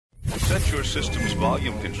Set your system's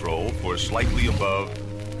volume control for slightly above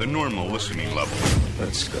the normal listening level.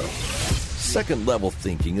 Let's go. Second-level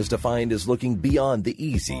thinking is defined as looking beyond the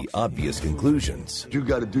easy, obvious conclusions. You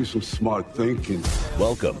got to do some smart thinking.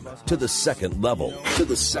 Welcome to the Second Level.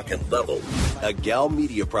 A Gal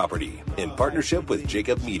Media property in partnership with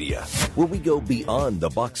Jacob Media, where we go beyond the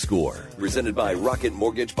box score. Presented by Rocket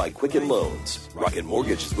Mortgage by Quicken Loans. Rocket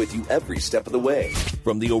Mortgage is with you every step of the way.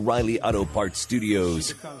 From the O'Reilly Auto Parts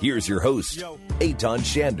Studios, here's your host, Eitan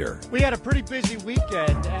Shander. We had a pretty busy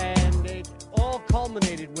weekend, and it all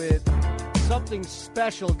culminated with something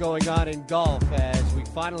special going on in golf as we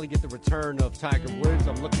finally get the return of Tiger Woods.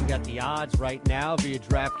 I'm looking at the odds right now via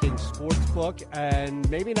DraftKings Sportsbook, and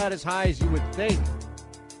maybe not as high as you would think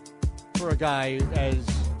for a guy as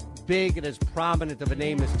big and as prominent of a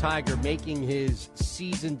name as Tiger making his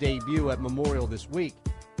season debut at Memorial this week.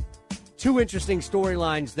 Two interesting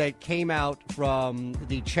storylines that came out from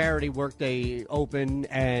the Charity Workday Open,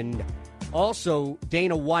 and also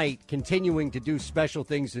Dana White continuing to do special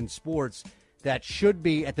things in sports that should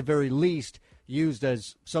be, at the very least, used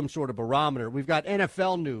as some sort of barometer. We've got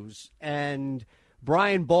NFL news, and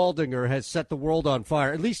Brian Baldinger has set the world on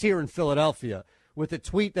fire, at least here in Philadelphia, with a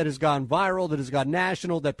tweet that has gone viral, that has gone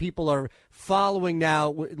national, that people are following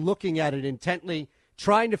now, looking at it intently,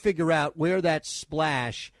 trying to figure out where that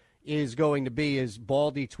splash is going to be. As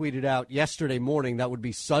Baldy tweeted out yesterday morning, that would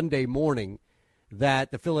be Sunday morning,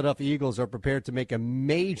 that the Philadelphia Eagles are prepared to make a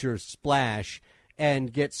major splash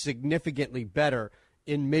and get significantly better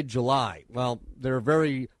in mid-July. Well, there are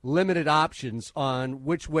very limited options on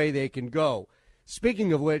which way they can go.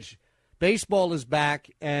 Speaking of which, baseball is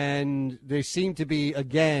back, and they seem to be,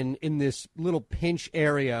 again, in this little pinch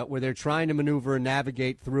area where they're trying to maneuver and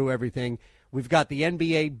navigate through everything. We've got the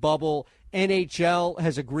NBA bubble. NHL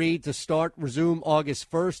has agreed to resume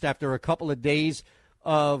August 1st after a couple of days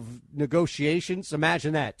of negotiations.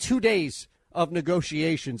 Imagine that. 2 days of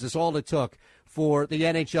negotiations is all it took for the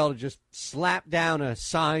NHL to just slap down a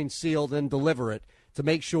sign, sealed, and deliver it to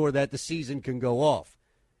make sure that the season can go off.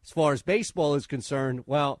 As far as baseball is concerned,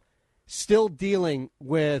 well, still dealing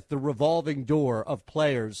with the revolving door of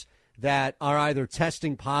players that are either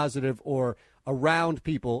testing positive or around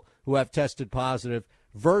people who have tested positive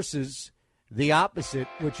versus the opposite,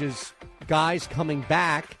 which is guys coming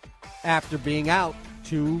back after being out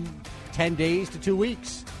 10 days to 2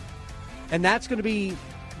 weeks. And that's going to be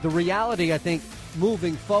the reality, I think,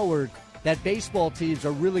 moving forward, that baseball teams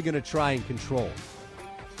are really going to try and control.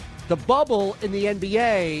 The bubble in the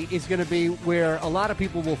NBA is going to be where a lot of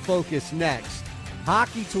people will focus next.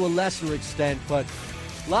 Hockey to a lesser extent, but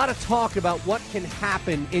a lot of talk about what can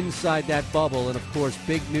happen inside that bubble. And, of course,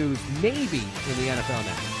 big news maybe in the NFL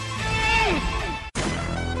now.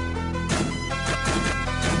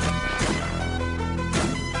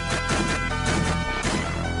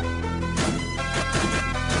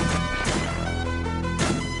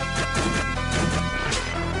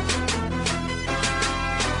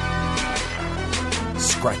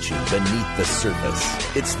 Scratching beneath the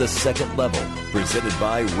surface. It's the Second Level, presented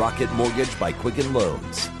by Rocket Mortgage by Quicken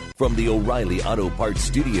Loans. From the O'Reilly Auto Parts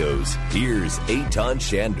Studios, here's Eitan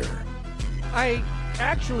Shander. I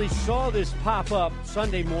actually saw this pop up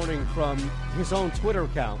Sunday morning from his own Twitter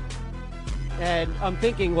account. And I'm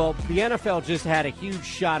thinking, well, the NFL just had a huge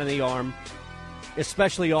shot in the arm,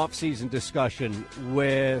 especially off-season discussion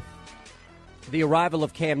with the arrival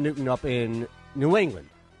of Cam Newton up in New England.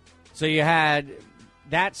 So you had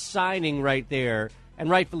that signing right there, and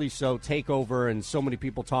rightfully so, take over, and so many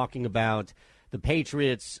people talking about the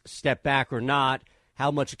Patriots step back or not,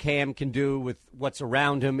 how much Cam can do with what's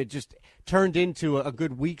around him. It just turned into a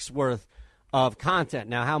good week's worth of content.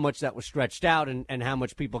 Now, how much that was stretched out and how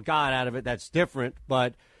much people got out of it, that's different,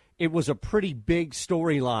 but it was a pretty big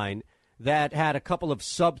storyline that had a couple of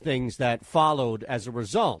sub-things that followed as a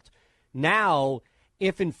result. Now,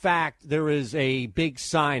 if in fact there is a big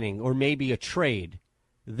signing or maybe a trade,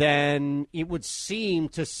 then it would seem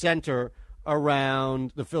to center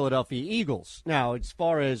around the Philadelphia Eagles. Now, as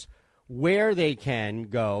far as where they can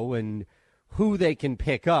go and who they can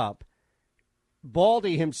pick up,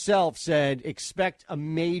 Baldy himself said expect a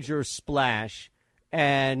major splash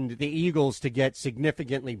and the Eagles to get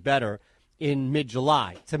significantly better in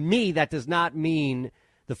mid-July. To me, that does not mean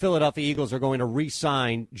the Philadelphia Eagles are going to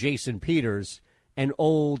re-sign Jason Peters, an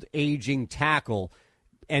old, aging tackle,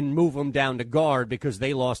 and move him down to guard because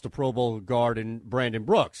they lost a Pro Bowl guard in Brandon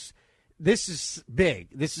Brooks. This is big.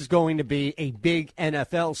 This is going to be a big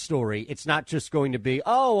NFL story. It's not just going to be,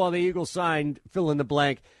 oh, well, the Eagles signed fill in the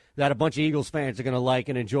blank that a bunch of Eagles fans are going to like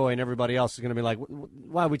and enjoy, and everybody else is going to be like,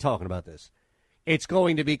 why are we talking about this? It's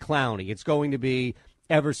going to be clowny. It's going to be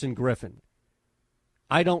Everson Griffin.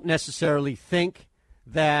 I don't necessarily think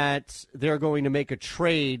that they're going to make a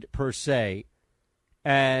trade per se.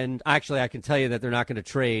 And actually, I can tell you that they're not going to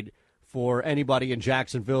trade for anybody in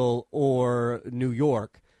Jacksonville or New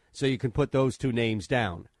York. So you can put those two names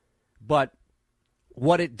down. But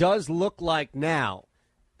what it does look like now,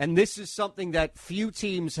 and this is something that few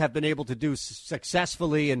teams have been able to do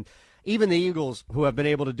successfully, and even the Eagles, who have been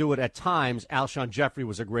able to do it at times, Alshon Jeffrey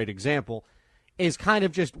was a great example, is kind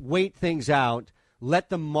of just wait things out, let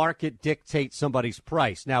the market dictate somebody's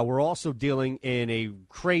price. Now, we're also dealing in a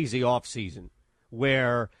crazy offseason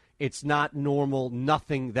where it's not normal.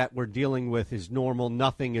 Nothing that we're dealing with is normal.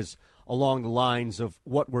 Nothing is along the lines of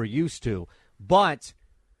what we're used to. But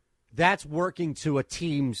that's working to a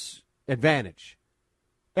team's advantage.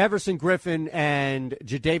 Everson Griffin and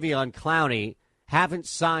Jadeveon Clowney haven't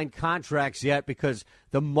signed contracts yet because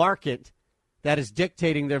the market that is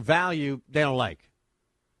dictating their value, they don't like.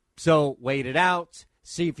 So wait it out.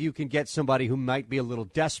 See if you can get somebody who might be a little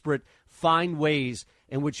desperate. Find ways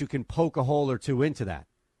in which you can poke a hole or two into that.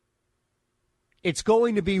 It's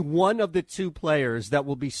going to be one of the two players that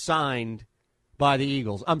will be signed by the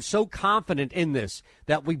Eagles. I'm so confident in this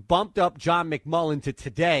that we bumped up John McMullen to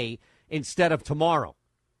today instead of tomorrow.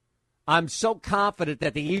 I'm so confident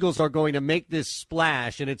that the Eagles are going to make this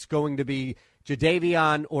splash, and it's going to be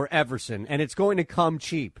Jadeveon or Everson, and it's going to come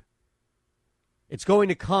cheap. It's going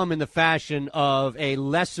to come in the fashion of a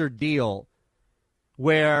lesser deal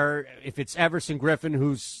where if it's Everson Griffin,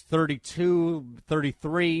 who's 32,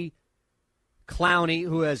 33, Clowney,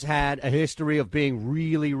 who has had a history of being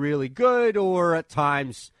really, really good or at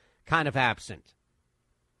times kind of absent.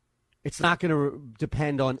 It's not going to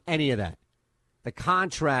depend on any of that. The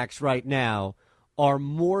contracts right now are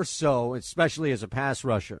more so, especially as a pass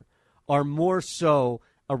rusher, are more so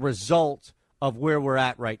a result of where we're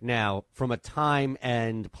at right now from a time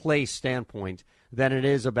and place standpoint than it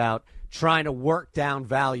is about trying to work down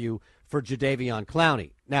value for Jadeveon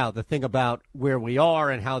Clowney. Now, the thing about where we are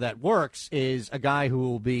and how that works is a guy who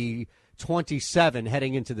will be 27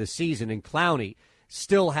 heading into the season, and Clowney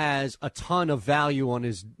still has a ton of value on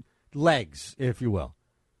his legs, if you will.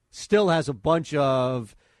 Still has a bunch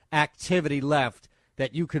of activity left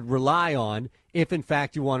that you could rely on if, in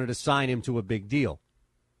fact, you wanted to sign him to a big deal.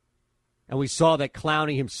 And we saw that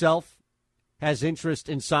Clowney himself has interest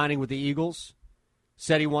in signing with the Eagles,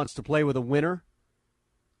 said he wants to play with a winner,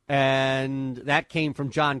 and that came from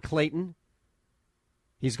John Clayton.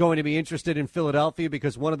 He's going to be interested in Philadelphia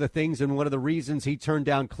because one of the things and one of the reasons he turned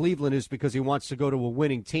down Cleveland is because he wants to go to a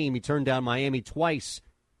winning team. He turned down Miami twice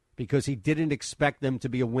because he didn't expect them to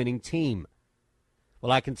be a winning team.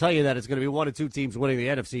 Well, I can tell you that it's going to be one of two teams winning the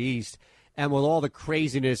NFC East, and with all the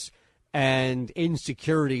craziness and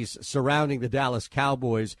insecurities surrounding the Dallas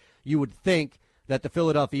Cowboys, you would think that the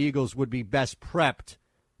Philadelphia Eagles would be best prepped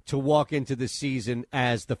to walk into the season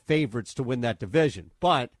as the favorites to win that division.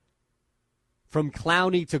 But from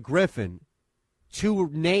Clowney to Griffin, two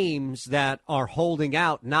names that are holding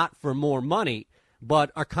out not for more money,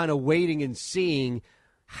 but are kind of waiting and seeing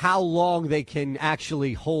how long they can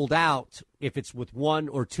actually hold out, if it's with one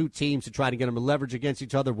or two teams to try to get them to leverage against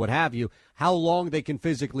each other, what have you, how long they can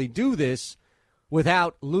physically do this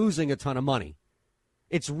without losing a ton of money.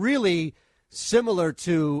 It's really similar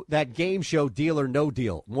to that game show Deal or No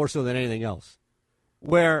Deal, more so than anything else,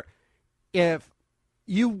 where if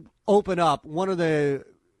you open up, one of the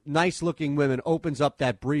nice-looking women opens up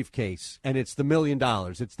that briefcase, and it's the $1 million,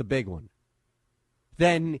 it's the big one,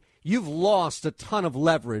 then you've lost a ton of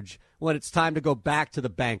leverage when it's time to go back to the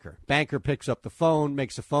banker. Banker picks up the phone,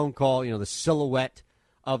 makes a phone call, the silhouette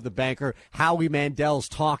of the banker. Howie Mandel's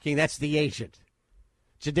talking, that's the agent.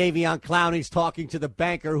 Jadeveon Clowney's talking to the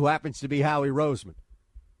banker, who happens to be Howie Roseman.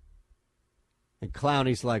 And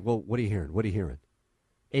Clowney's like, well, what are you hearing? What are you hearing?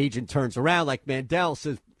 Agent turns around like Mandel,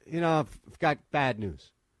 says, I've got bad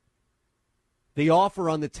news. The offer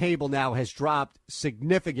on the table now has dropped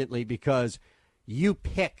significantly because you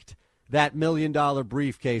picked that $1 million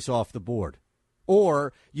briefcase off the board.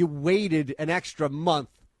 Or you waited an extra month,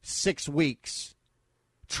 6 weeks,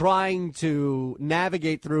 trying to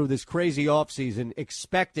navigate through this crazy offseason,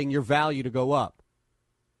 expecting your value to go up.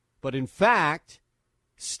 But in fact,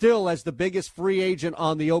 still as the biggest free agent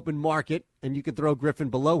on the open market, and you can throw Griffin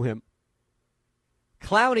below him,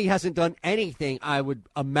 Clowney hasn't done anything, I would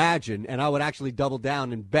imagine, and I would actually double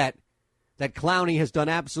down and bet that Clowney has done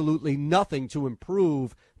absolutely nothing to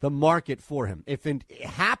improve the market for him. If it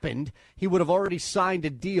happened, he would have already signed a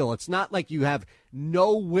deal. It's not like you have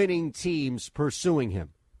no winning teams pursuing him.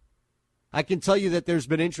 I can tell you that there's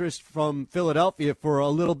been interest from Philadelphia for a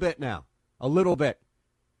little bit now. A little bit.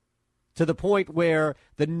 to the point where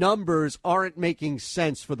the numbers aren't making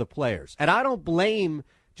sense for the players. And I don't blame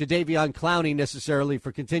Jadeveon Clowney necessarily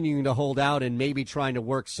for continuing to hold out and maybe trying to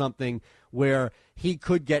work something where he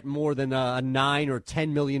could get more than a $9 or $10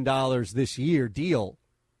 million this year deal.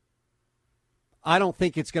 I don't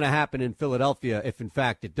think it's going to happen in Philadelphia if, in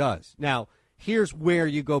fact, it does. Now, here's where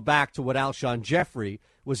you go back to what Alshon Jeffrey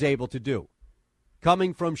was able to do.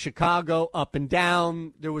 Coming from Chicago up and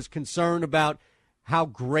down, there was concern about how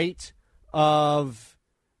great of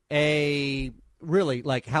a, really,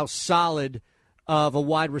 like how solid of a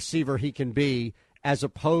wide receiver he can be, as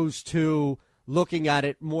opposed to looking at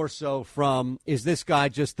it more so from, is this guy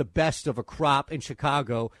just the best of a crop in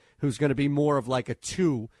Chicago who's going to be more of like a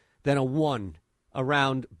 2 than a 1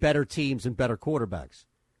 around better teams and better quarterbacks?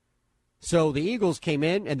 So the Eagles came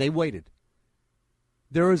in and they waited.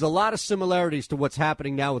 There is a lot of similarities to what's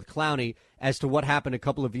happening now with Clowney as to what happened a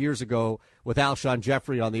couple of years ago with Alshon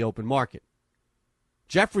Jeffrey on the open market.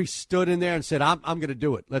 Jeffrey stood in there and said, I'm going to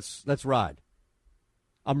do it. Let's ride.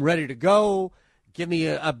 I'm ready to go. Give me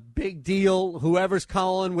a big deal. Whoever's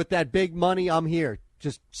calling with that big money, I'm here.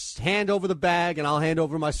 Just hand over the bag and I'll hand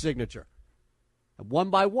over my signature. And one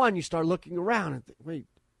by one, you start looking around and think, wait,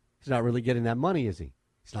 he's not really getting that money, is he?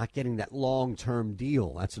 He's not getting that long-term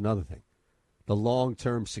deal. That's another thing. The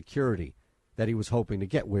long-term security that he was hoping to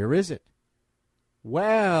get. Where is it?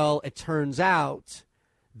 Well, it turns out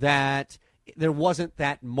that there wasn't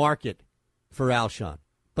that market for Alshon.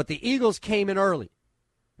 But the Eagles came in early,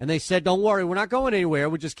 and they said, don't worry, we're not going anywhere.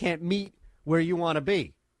 We just can't meet where you want to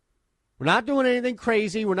be. We're not doing anything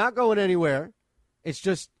crazy. We're not going anywhere. It's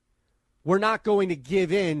just we're not going to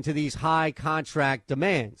give in to these high contract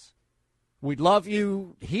demands. We'd love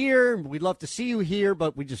you here. We'd love to see you here,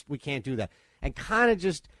 but we can't do that. And kind of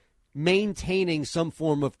just maintaining some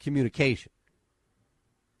form of communication.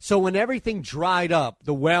 So when everything dried up,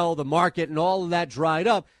 the market, and all of that dried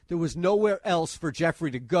up, there was nowhere else for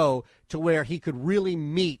Jeffrey to go to where he could really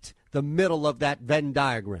meet the middle of that Venn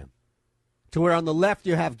diagram. To where on the left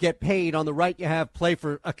you have get paid, on the right you have play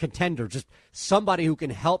for a contender, just somebody who can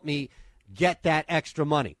help me get that extra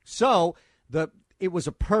money. So it was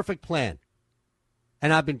a perfect plan.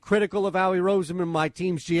 And I've been critical of Howie Roseman, my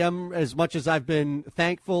team's GM, as much as I've been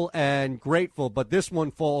thankful and grateful, but this one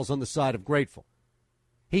falls on the side of grateful.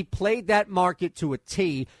 He played that market to a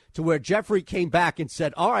T, to where Jeffrey came back and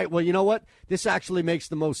said, all right, well, you know what? This actually makes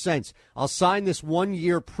the most sense. I'll sign this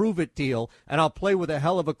 1-year prove-it deal, and I'll play with a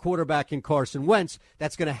hell of a quarterback in Carson Wentz.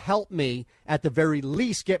 That's going to help me, at the very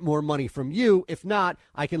least, get more money from you. If not,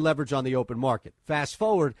 I can leverage on the open market. Fast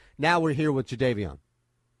forward, now we're here with Jadeveon.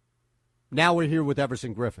 Now we're here with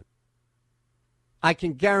Everson Griffen. I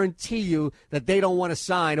can guarantee you that they don't want to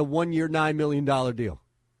sign a 1-year, $9 million deal.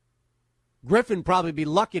 Griffen probably be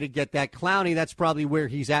lucky to get that. Clowney, that's probably where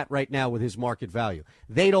he's at right now with his market value.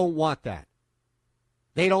 They don't want that.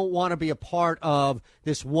 They don't want to be a part of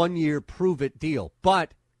this 1-year prove-it deal.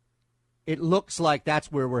 But it looks like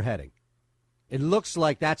that's where we're heading. It looks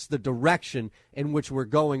like that's the direction in which we're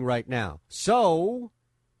going right now. So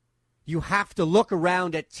you have to look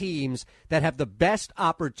around at teams that have the best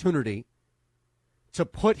opportunity to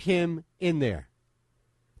put him in there,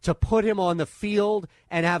 to put him on the field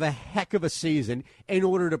and have a heck of a season in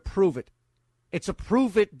order to prove it. It's a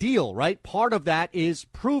prove-it deal, right? Part of that is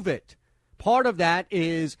prove it. Part of that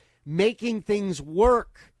is making things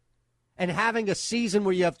work and having a season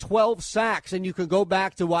where you have 12 sacks and you can go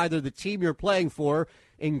back to either the team you're playing for.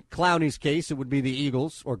 In Clowney's case, it would be the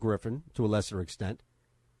Eagles or Griffen to a lesser extent,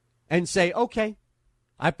 and say, okay,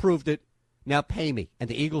 I proved it. Now pay me. And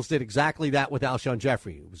the Eagles did exactly that with Alshon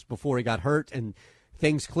Jeffrey. It was before he got hurt, and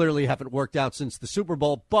things clearly haven't worked out since the Super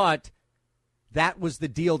Bowl, but that was the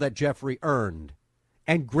deal that Jeffrey earned.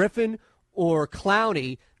 And Griffen or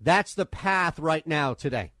Clowney, that's the path right now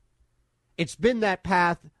today. It's been that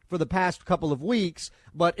path for the past couple of weeks,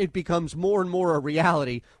 but it becomes more and more a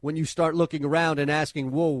reality when you start looking around and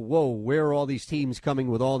asking, whoa, where are all these teams coming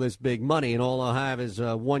with all this big money, and all I'll have is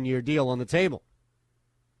a 1-year deal on the table.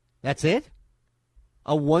 That's it?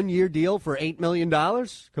 A 1-year deal for $8 million?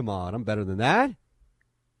 Come on, I'm better than that.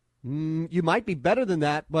 You might be better than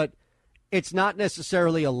that, but it's not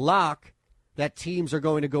necessarily a lock that teams are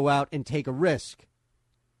going to go out and take a risk.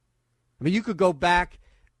 I mean, you could go back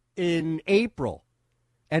in April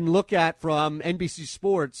and look at, from NBC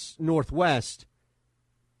Sports Northwest,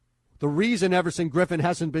 the reason Everson Griffen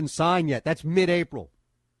hasn't been signed yet. That's mid-April.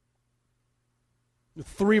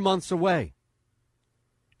 3 months away.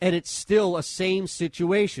 And it's still a same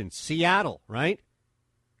situation. Seattle, right?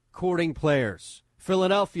 Courting players.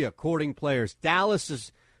 Philadelphia, courting players. Dallas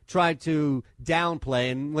has tried to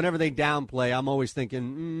downplay, and whenever they downplay, I'm always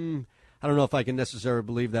thinking, I don't know if I can necessarily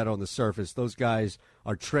believe that on the surface. Those guys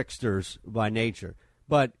are tricksters by nature.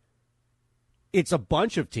 But it's a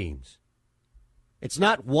bunch of teams. It's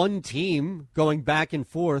not one team going back and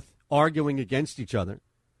forth, arguing against each other.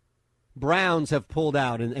 Browns have pulled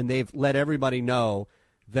out, and they've let everybody know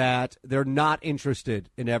that they're not interested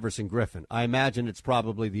in Everson Griffen. I imagine it's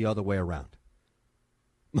probably the other way around.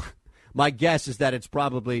 My guess is that it's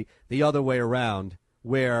probably the other way around,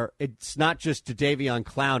 where it's not just Jadeveon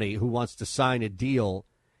Clowney who wants to sign a deal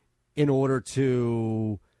in order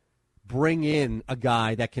to bring in a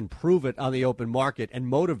guy that can prove it on the open market and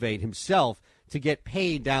motivate himself to get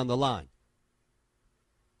paid down the line.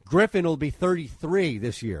 Griffen will be 33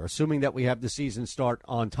 this year, assuming that we have the season start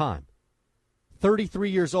on time. 33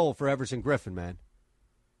 years old for Everson Griffen, man.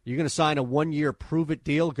 You're going to sign a one-year prove-it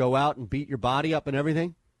deal, go out and beat your body up and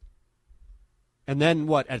everything? And then,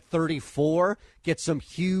 what, at 34, get some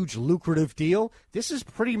huge lucrative deal? This is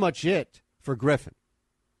pretty much it for Griffen.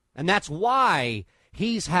 And that's why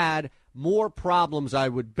he's had more problems, I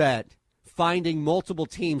would bet, finding multiple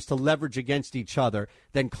teams to leverage against each other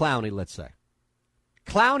than Clowney, let's say.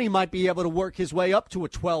 Clowney might be able to work his way up to a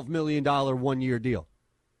 $12 million one-year deal.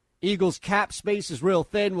 Eagles' cap space is real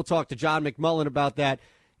thin. We'll talk to John McMullen about that.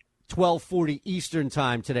 12:40 Eastern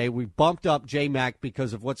time today. We bumped up J-Mac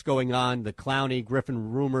because of what's going on, the Clowney,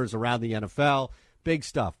 Griffen rumors around the NFL. Big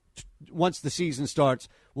stuff. Once the season starts,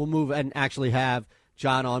 we'll move and actually have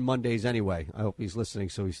John on Mondays anyway. I hope he's listening,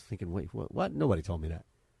 so he's thinking, wait, what? Nobody told me that.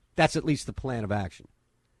 That's at least the plan of action.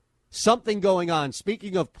 Something going on.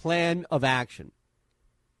 Speaking of plan of action,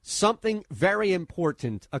 something very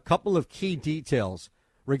important, a couple of key details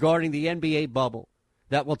regarding the NBA bubble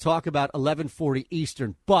that we'll talk about 11:40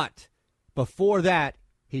 Eastern. But before that,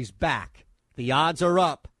 he's back. The odds are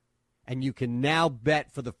up, and you can now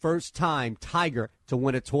bet for the first time Tiger to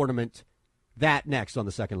win a tournament. That next on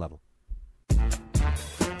the second level.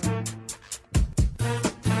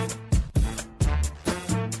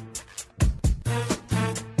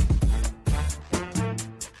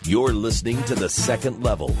 You're listening to The Second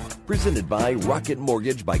Level, presented by Rocket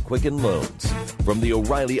Mortgage by Quicken Loans. From the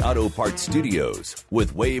O'Reilly Auto Parts Studios,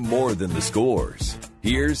 with way more than the scores,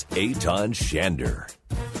 here's Eitan Shander.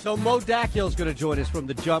 So Mo Dakhil is going to join us from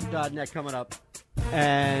thejump.net coming up.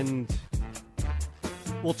 And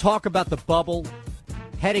we'll talk about the bubble,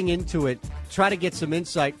 heading into it, try to get some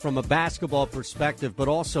insight from a basketball perspective, but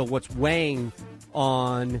also what's weighing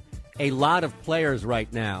on a lot of players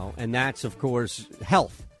right now, and that's, of course,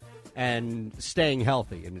 health and staying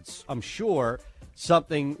healthy. And it's, I'm sure,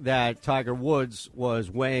 something that Tiger Woods was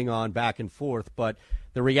weighing on back and forth. But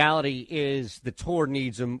the reality is the tour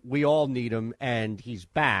needs him. We all need him, and he's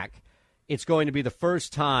back. It's going to be the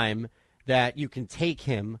first time that you can take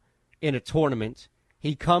him in a tournament.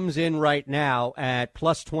 He comes in right now at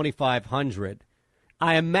plus 2,500.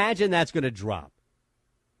 I imagine that's going to drop.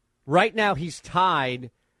 Right now he's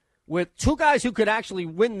tied with two guys who could actually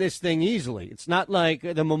win this thing easily. It's not like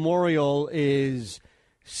the Memorial is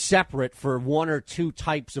separate for one or two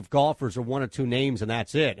types of golfers or one or two names, and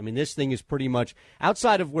that's it. I mean, this thing is pretty much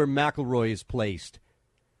outside of where McIlroy is placed.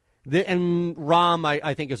 And Rahm,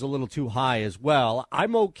 I think, is a little too high as well.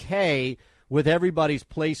 I'm okay with everybody's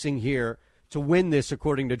placing here to win this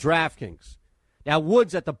according to DraftKings. Now,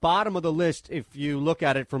 Woods at the bottom of the list, if you look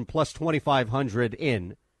at it from plus 2,500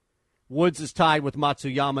 in. Woods is tied with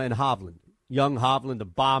Matsuyama and Hovland. Young Hovland, the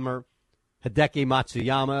bomber. Hideki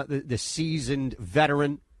Matsuyama, the seasoned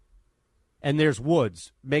veteran. And there's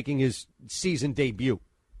Woods making his season debut.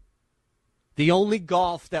 The only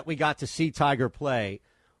golf that we got to see Tiger play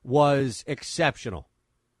was exceptional.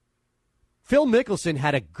 Phil Mickelson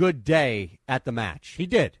had a good day at the match. He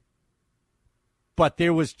did. But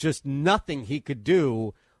there was just nothing he could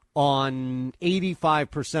do on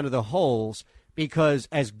 85% of the holes, because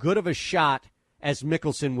as good of a shot as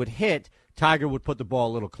Mickelson would hit, Tiger would put the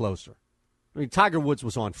ball a little closer. I mean, Tiger Woods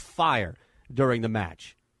was on fire during the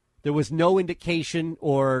match. There was no indication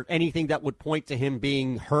or anything that would point to him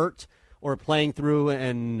being hurt or playing through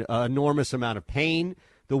an enormous amount of pain.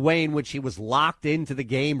 The way in which he was locked into the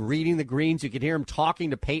game, reading the greens, you could hear him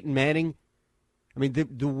talking to Peyton Manning. I mean,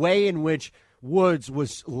 the way in which Woods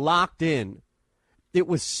was locked in, it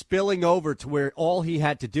was spilling over to where all he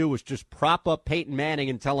had to do was just prop up Peyton Manning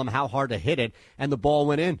and tell him how hard to hit it, and the ball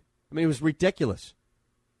went in. I mean, it was ridiculous.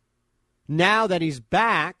 Now that he's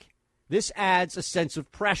back, this adds a sense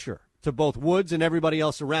of pressure to both Woods and everybody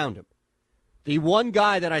else around him. The one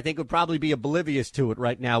guy that I think would probably be oblivious to it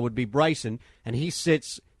right now would be Bryson, and he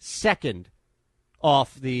sits second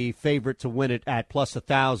off the favorite to win it at plus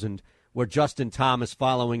 1,000, where Justin Thomas,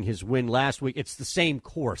 following his win last week, it's the same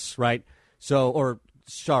course, right? So, or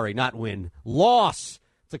loss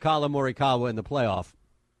to Collin Morikawa in the playoff.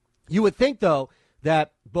 You would think, though,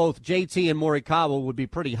 that both JT and Morikawa would be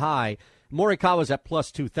pretty high. Morikawa's at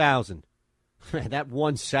plus 2,000. That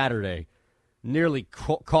one Saturday nearly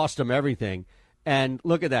cost him everything. And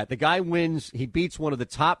look at that. The guy wins. He beats one of the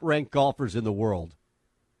top-ranked golfers in the world.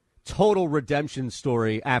 Total redemption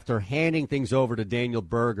story after handing things over to Daniel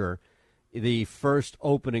Berger the first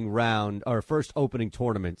opening round or first opening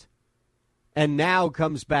tournament. And now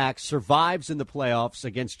comes back, survives in the playoffs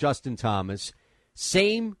against Justin Thomas.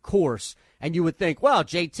 Same course. And you would think, well,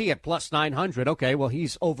 JT at plus 900. Okay, well,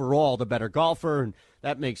 he's overall the better golfer, and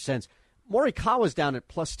that makes sense. Morikawa's down at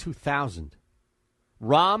plus 2,000.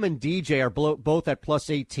 Rahm and DJ are both at plus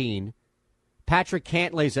 18. Patrick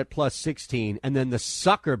Cantlay's at plus 16. And then the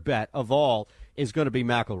sucker bet of all is going to be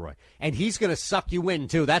McIlroy. And he's going to suck you in,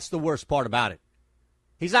 too. That's the worst part about it.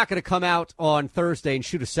 He's not going to come out on Thursday and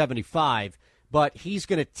shoot a 75, but he's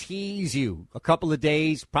going to tease you a couple of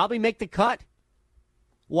days, probably make the cut.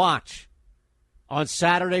 Watch. On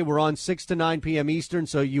Saturday, we're on 6 to 9 p.m. Eastern,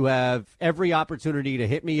 so you have every opportunity to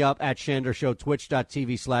hit me up at Shander Show,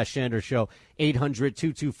 twitch.tv/Shander Show,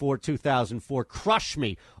 800-224-2004. Crush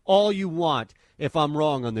me all you want if I'm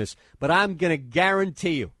wrong on this, but I'm going to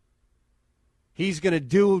guarantee you he's going to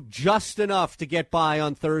do just enough to get by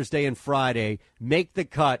on Thursday and Friday, make the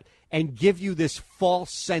cut, and give you this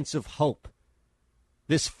false sense of hope,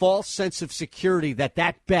 this false sense of security that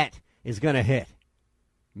bet is going to hit.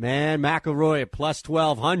 Man, McIlroy at plus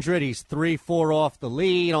 1,200. He's 3-4 off the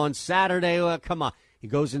lead on Saturday. Well, come on. He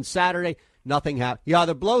goes in Saturday, nothing happens. He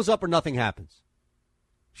either blows up or nothing happens.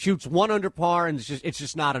 Shoots 1 under par, and it's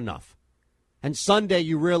just not enough. And Sunday,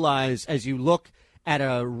 you realize as you look at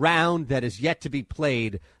a round that is yet to be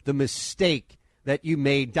played, the mistake that you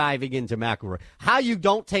made diving into McIlroy. How you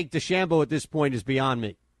don't take DeChambeau at this point is beyond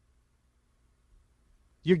me.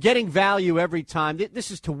 You're getting value every time.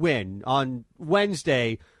 This is to win. On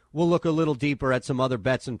Wednesday, we'll look a little deeper at some other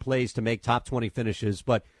bets and plays to make top 20 finishes.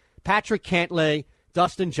 But Patrick Cantlay,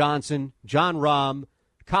 Dustin Johnson, Jon Rahm,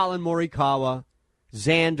 Collin Morikawa,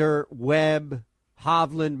 Xander, Webb,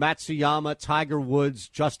 Hovland, Matsuyama, Tiger Woods,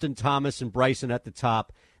 Justin Thomas, and Bryson at the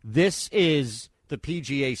top. This is the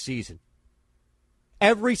PGA season.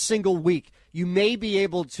 Every single week, you may be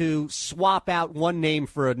able to swap out one name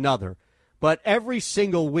for another. But every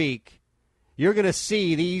single week, you're going to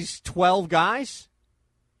see these 12 guys.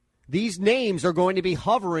 These names are going to be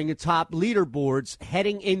hovering atop leaderboards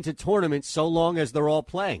heading into tournaments so long as they're all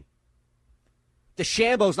playing.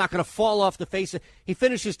 DeChambeau's not going to fall off the face of. He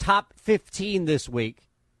finishes top 15 this week,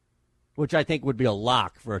 which I think would be a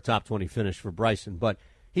lock for a top 20 finish for Bryson. But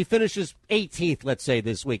he finishes 18th, let's say,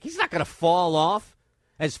 this week. He's not going to fall off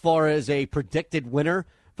as far as a predicted winner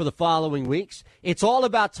for the following weeks. It's all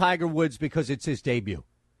about Tiger Woods because it's his debut.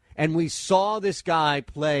 And we saw this guy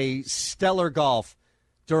play stellar golf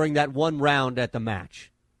during that one round at the match.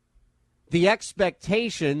 The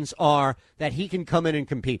expectations are that he can come in and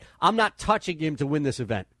compete. I'm not touching him to win this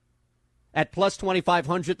event. At plus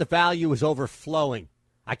 2,500, the value is overflowing.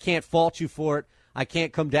 I can't fault you for it. I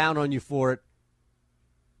can't come down on you for it.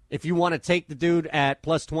 If you want to take the dude at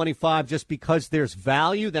plus 25 just because there's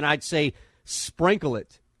value, then I'd say sprinkle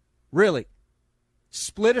it. Really.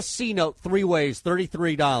 Split a C-note 3 ways,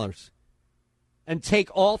 $33. And take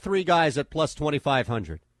all 3 guys at plus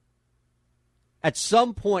 2,500. At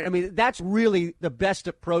some point, I mean, that's really the best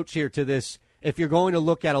approach here to this if you're going to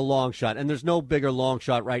look at a long shot. And there's no bigger long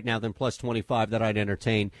shot right now than plus 25 that I'd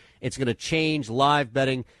entertain. It's going to change live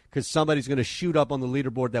betting because somebody's going to shoot up on the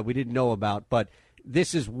leaderboard that we didn't know about. But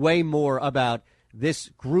this is way more about this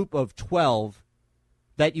group of 12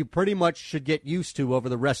 that you pretty much should get used to over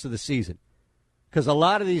the rest of the season. Because a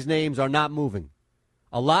lot of these names are not moving.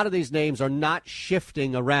 A lot of these names are not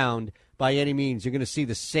shifting around by any means. You're going to see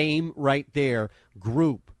the same right there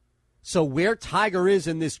group. So where Tiger is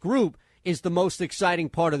in this group is the most exciting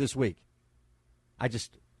part of this week. I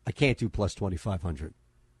can't do plus 2,500.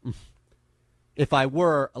 If I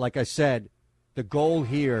were, like I said, the goal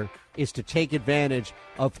here is to take advantage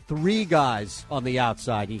of 3 guys on the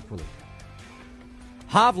outside equally.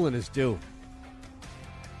 Hovland is due.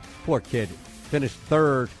 Poor kid. Finished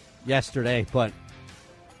 3rd yesterday, but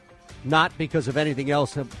not because of anything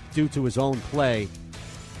else due to his own play.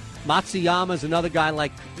 Matsuyama's another guy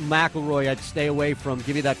like McIlroy I'd stay away from,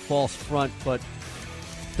 give you that false front. But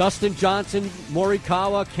Dustin Johnson,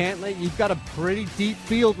 Morikawa, Cantlay, you've got a pretty deep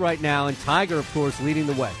field right now, and Tiger, of course, leading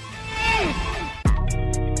the way.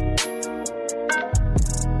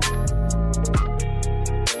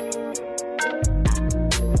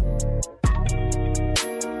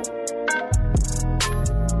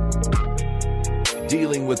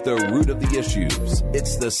 with the root of the issues.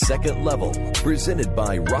 It's The Second Level, presented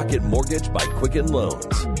by Rocket Mortgage by Quicken Loans.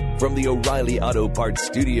 From the O'Reilly Auto Parts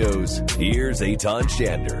Studios, here's Eitan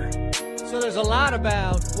Shander. So there's a lot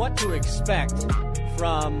about what to expect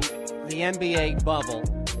from the NBA bubble.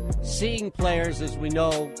 Seeing players, as we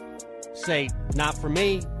know, say, not for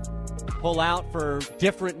me, pull out for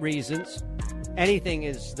different reasons. Anything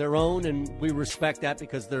is their own, and we respect that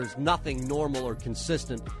because there's nothing normal or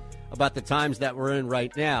consistent about the times that we're in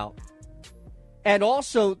right now. And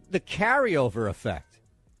also the carryover effect.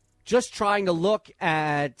 Just trying to look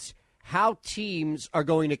at how teams are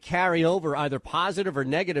going to carry over either positive or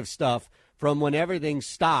negative stuff from when everything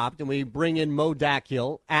stopped. And we bring in Mo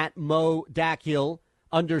Dakhil at @Mo_NBA,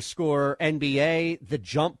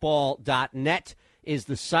 thejumpball.net. is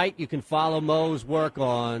the site. You can follow Mo's work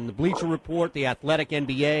on the Bleacher Report, the Athletic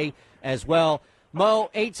NBA as well. Mo,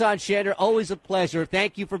 Eitan Shander, always a pleasure.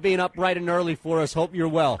 Thank you for being up bright and early for us. Hope you're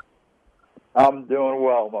well. I'm doing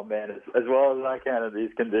well, my man, as well as I can in these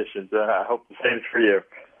conditions. I hope the same for you.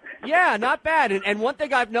 Yeah, not bad. And one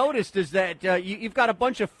thing I've noticed is that you've got a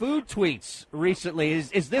bunch of food tweets recently.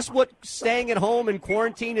 Is this what staying at home in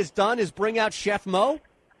quarantine has done, is bring out Chef Mo?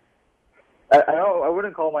 I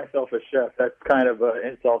wouldn't call myself a chef. That's kind of an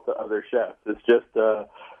insult to other chefs. It's just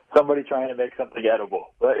somebody trying to make something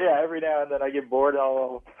edible. But, yeah, every now and then I get bored,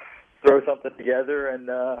 I'll throw something together,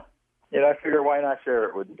 and, I figure why not share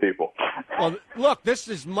it with the people. Well, look, this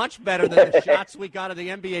is much better than the shots we got of the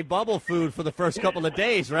NBA bubble food for the first couple of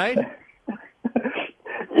days, right?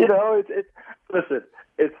 Listen,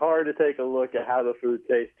 it's hard to take a look at how the food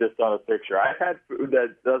tastes just on a picture. I've had food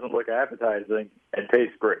that doesn't look appetizing and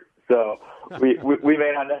tastes great. So we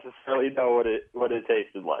may not necessarily know what it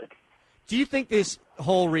tasted like. Do you think this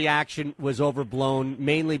whole reaction was overblown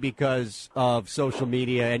mainly because of social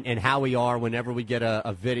media and how we are whenever we get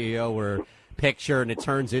a video or picture and it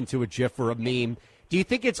turns into a GIF or a meme? Do you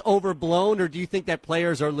think it's overblown, or do you think that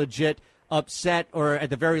players are legit upset or at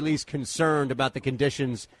the very least concerned about the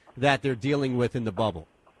conditions that they're dealing with in the bubble?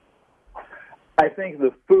 I think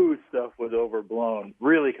the food stuff was overblown,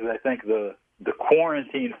 really, because I think the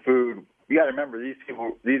quarantine food, you got to remember,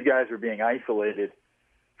 these guys were being isolated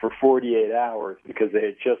for 48 hours because they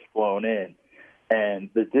had just flown in. And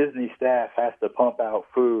the Disney staff has to pump out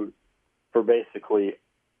food for basically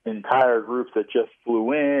entire groups that just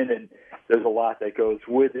flew in, and there's a lot that goes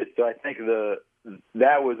with it. So I think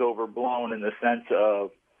that was overblown in the sense of,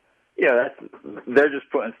 they're just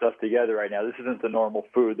putting stuff together right now. This isn't the normal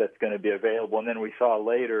food that's going to be available. And then we saw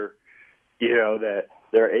later, that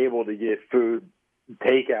they're able to get food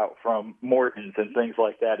takeout from Morton's and things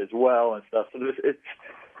like that as well and stuff. So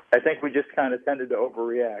I think we just kind of tended to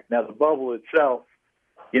overreact. Now, the bubble itself,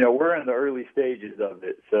 we're in the early stages of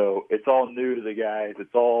it, so it's all new to the guys. This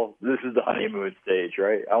is the honeymoon stage,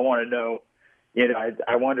 right? I want to know,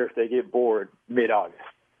 I wonder if they get bored mid-August,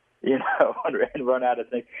 and run out of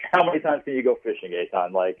things. How many times can you go fishing,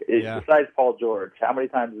 Eitan? Besides Paul George, how many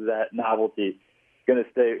times is that novelty going to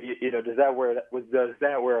stay? Does that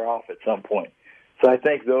wear off at some point? So I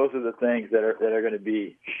think those are the things that are going to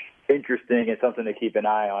be interesting and something to keep an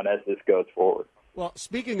eye on as this goes forward. Well,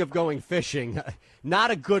 speaking of going fishing,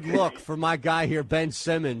 not a good look for my guy here, Ben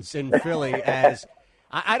Simmons in Philly, as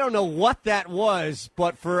I don't know what that was,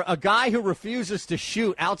 but for a guy who refuses to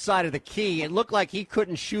shoot outside of the key, it looked like he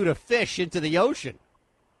couldn't shoot a fish into the ocean.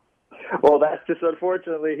 Well, that's just,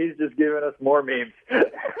 unfortunately, he's just giving us more memes.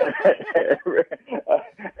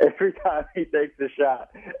 Every time he takes a shot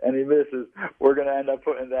and he misses, we're going to end up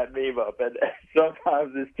putting that meme up. And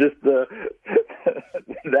sometimes it's just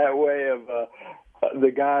that way of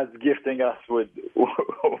the gods gifting us with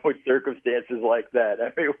circumstances like that.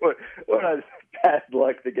 I mean, what a bad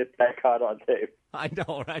luck to get that caught on tape. I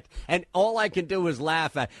know, right? And all I can do is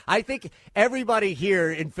laugh at. I think everybody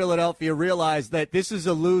here in Philadelphia realized that this is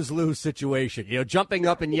a lose-lose situation. Jumping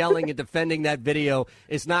up and yelling and defending that video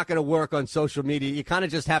is not going to work on social media. You kind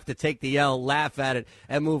of just have to take the L, laugh at it,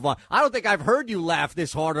 and move on. I don't think I've heard you laugh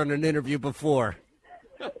this hard on an interview before.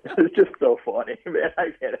 It's just so funny, man. I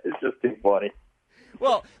get it. It's just too funny.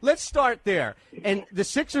 Well, let's start there. And the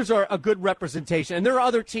Sixers are a good representation, and there are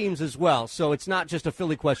other teams as well. So it's not just a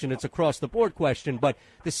Philly question, it's across-the-board question. But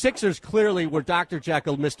the Sixers clearly were Dr.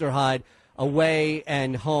 Jekyll, Mr. Hyde, away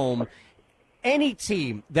and home. Any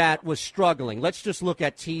team that was struggling, let's just look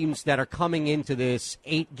at teams that are coming into this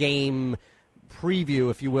 8-game preview,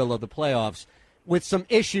 if you will, of the playoffs, with some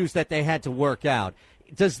issues that they had to work out.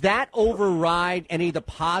 Does that override any of the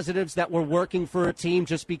positives that were working for a team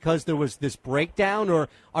just because there was this breakdown? Or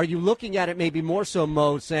are you looking at it maybe more so,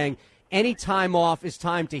 Mo, saying any time off is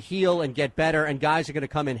time to heal and get better, and guys are going to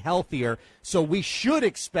come in healthier. So we should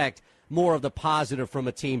expect more of the positive from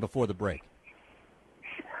a team before the break.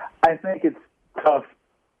 I think it's tough,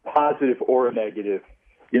 positive or negative.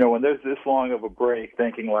 When there's this long of a break,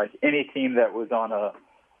 thinking like any team that was on a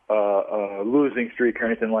losing streak or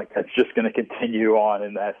anything like that's just going to continue on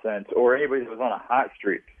in that sense, or anybody that was on a hot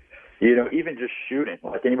streak, even just shooting,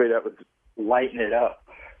 like anybody that was lighting it up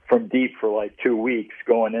from deep for like 2 weeks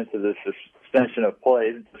going into this suspension of play,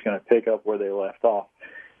 it's just going to pick up where they left off.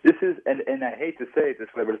 This is, and I hate to say it this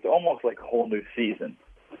way, but it's almost like a whole new season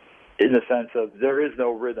in the sense of there is no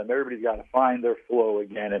rhythm. Everybody's got to find their flow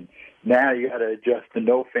again, and now you got to adjust to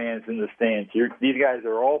no fans in the stands. These guys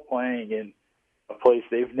are all playing in a place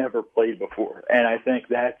they've never played before, and I think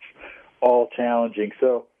that's all challenging.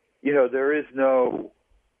 So, there is no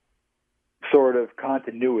sort of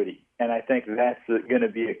continuity, and I think that's going to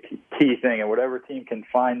be a key thing, and whatever team can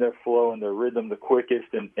find their flow and their rhythm the quickest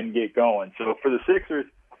and get going. So for the Sixers,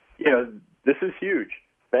 this is huge.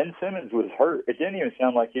 Ben Simmons was hurt. It didn't even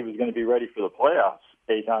sound like he was going to be ready for the playoffs,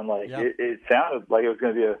 Eitan. It sounded like it was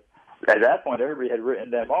going to be at that point, everybody had written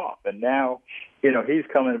them off. And now, he's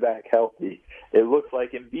coming back healthy. It looks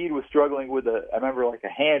like Embiid was struggling with a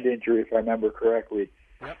hand injury, if I remember correctly.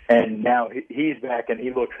 Yep. And now he's back and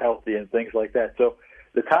he looks healthy and things like that. So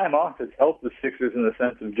the time off has helped the Sixers in the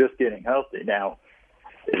sense of just getting healthy. Now,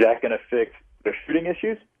 is that going to fix their shooting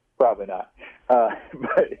issues? Probably not.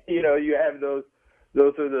 But, you have those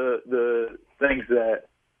are the things that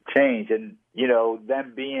change. And,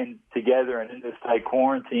 them being together and in this tight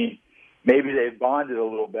quarantine, maybe they've bonded a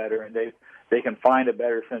little better and they can find a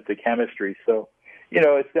better sense of chemistry. So,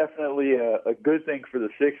 it's definitely a good thing for the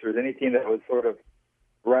Sixers. Any team that was sort of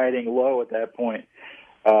riding low at that point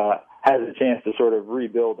has a chance to sort of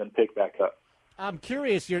rebuild and pick back up. I'm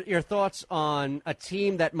curious your thoughts on a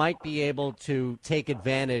team that might be able to take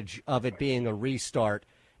advantage of it being a restart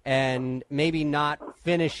and maybe not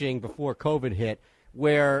finishing before COVID hit,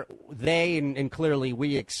 where they, and clearly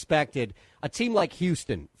we expected, a team like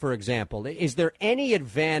Houston, for example. Is there any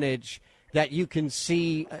advantage that you can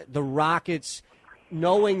see the Rockets,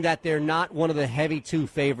 knowing that they're not one of the heavy two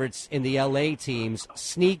favorites in the L.A. teams,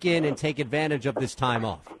 sneak in and take advantage of this time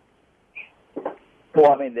off?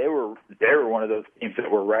 Well, they were one of those teams that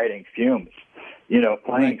were riding fumes.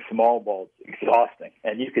 Playing small ball, exhausting.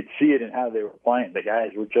 And you could see it in how they were playing. The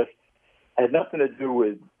guys were just, had nothing to do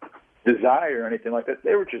with desire or anything like that.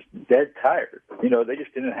 They were just dead tired. They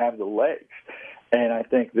just didn't have the legs. And I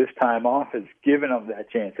think this time off has given them that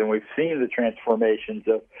chance. And we've seen the transformations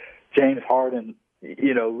of James Harden,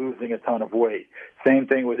 losing a ton of weight. Same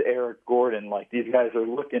thing with Eric Gordon. Like, these guys are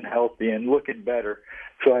looking healthy and looking better.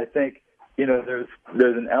 So I think, there's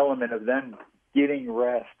an element of them getting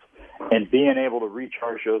rest and being able to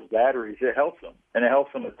recharge those batteries. It helps them, and it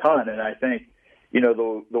helps them a ton. And I think,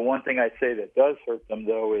 the one thing I'd say that does hurt them,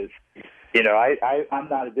 though, is, I'm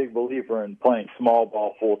not a big believer in playing small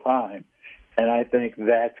ball full time. And I think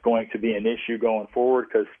that's going to be an issue going forward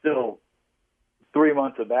because still 3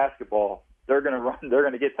 months of basketball, they're going to run, they're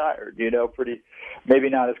going to get tired, maybe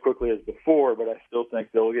not as quickly as before, but I still think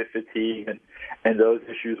they'll get fatigued and those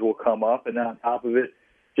issues will come up. And then on top of it,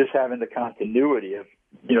 just having the continuity of,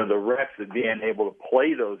 the reps of being able to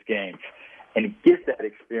play those games and get that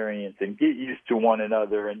experience and get used to one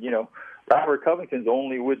another. And, Robert Covington's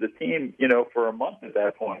only with the team, for a month at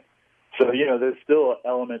that point. So, there's still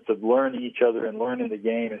elements of learning each other and learning the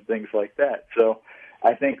game and things like that. So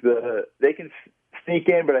I think they can sneak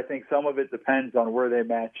in, but I think some of it depends on where they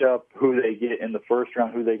match up, who they get in the first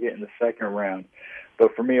round, who they get in the second round.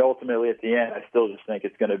 But for me, ultimately, at the end, I still just think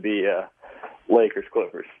it's going to be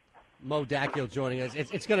Lakers-Clippers. Mo Dakhil joining us.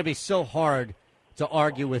 It's going to be so hard to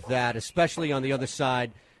argue with that, especially on the other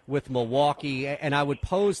side with Milwaukee. And I would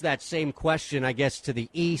pose that same question, I guess, to the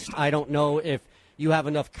East. I don't know if you have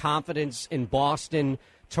enough confidence in Boston.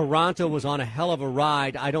 Toronto was on a hell of a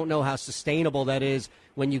ride. I don't know how sustainable that is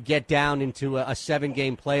when you get down into a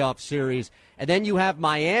 7-game playoff series. And then you have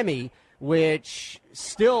Miami, which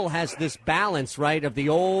still has this balance, right, of the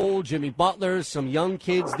old Jimmy Butlers, some young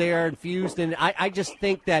kids there infused. And I just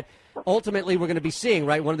think that ultimately we're going to be seeing,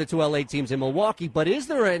 right, one of the two L.A. teams in Milwaukee. But is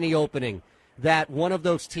there any opening that one of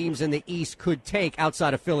those teams in the East could take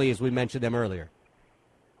outside of Philly, as we mentioned them earlier?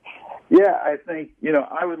 Yeah, I think,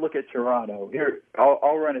 I would look at Toronto. Here,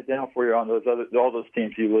 I'll run it down for you on all those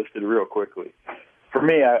teams you listed real quickly. For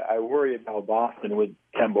me, I worry about Boston with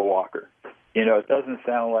Kemba Walker. It doesn't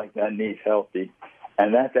sound like that knee's healthy,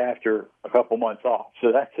 and that's after a couple months off.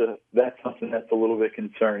 So that's something that's a little bit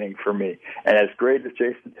concerning for me. And as great as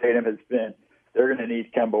Jason Tatum has been, they're going to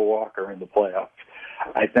need Kemba Walker in the playoffs.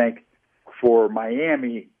 I think for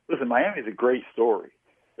Miami, listen, Miami's a great story,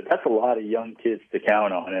 but that's a lot of young kids to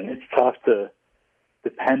count on, and it's tough to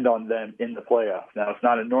depend on them in the playoffs. Now, it's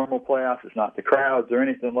not a normal playoffs. It's not the crowds or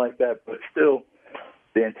anything like that, but still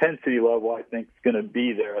the intensity level, I think, is going to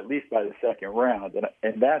be there at least by the second round,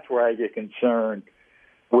 and that's where I get concerned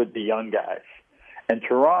with the young guys. And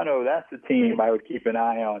Toronto, that's the team I would keep an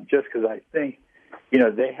eye on just because I think,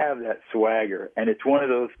 they have that swagger, and it's one of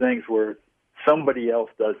those things where somebody else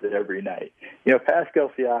does it every night.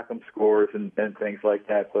 Pascal Siakam scores and things like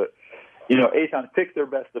that, but, Eitan, pick their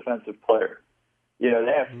best defensive player. They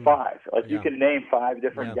have five. You can name five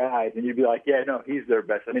different guys, and you'd be like, yeah, no, he's their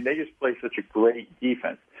best. I mean, they just play such a great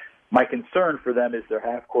defense. My concern for them is their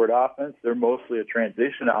half-court offense. They're mostly a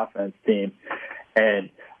transition offense team, and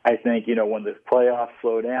I think, when the playoffs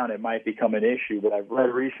slow down, it might become an issue. But I've read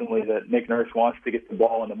recently that Nick Nurse wants to get the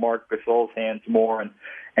ball into Marc Gasol's hands more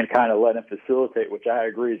and kind of let him facilitate, which I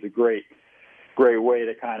agree is a great way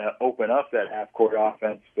to kind of open up that half-court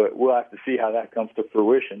offense. But we'll have to see how that comes to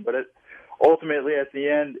fruition. But ultimately, at the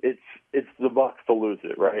end, it's the Bucks to lose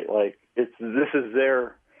it, right? This is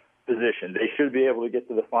their position. They should be able to get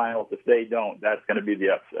to the finals. If they don't, that's going to be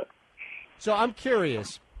the upset. So I'm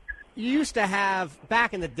curious. You used to have,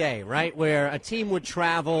 back in the day, right, where a team would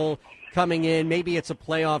travel coming in, maybe it's a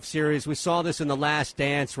playoff series. We saw this in The Last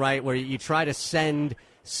Dance, right, where you try to send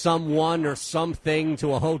someone or something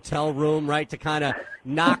to a hotel room, right, to kind of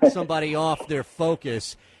knock somebody off their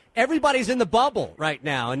focus. Everybody's in the bubble right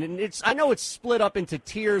now, and I know it's split up into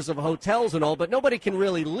tiers of hotels and all, but nobody can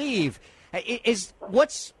really leave.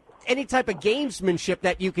 What's any type of gamesmanship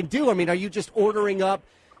that you can do? I mean, are you just ordering up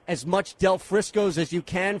as much Del Frisco's as you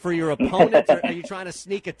can for your opponent? Or are you trying to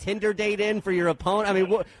sneak a Tinder date in for your opponent? I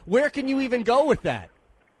mean, where can you even go with that?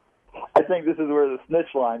 I think this is where the snitch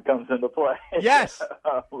line comes into play. Yes.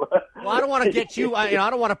 Well, I don't want to get you. I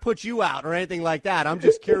don't want to put you out or anything like that. I'm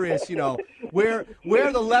just curious, where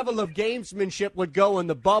the level of gamesmanship would go in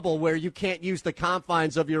the bubble, where you can't use the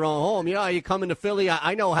confines of your own home. You come into Philly.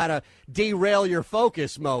 I know how to derail your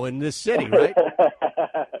focus, Mo, in this city, right?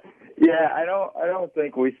 Yeah, I don't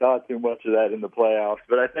think we saw too much of that in the playoffs,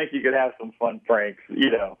 but I think you could have some fun pranks,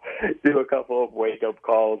 do a couple of wake-up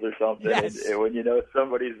calls or something, yes. and when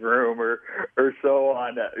somebody's room or so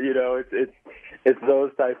on, it's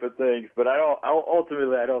those type of things. But I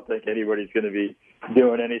don't think anybody's going to be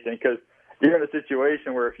doing anything, because you're in a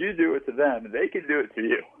situation where if you do it to them, they can do it to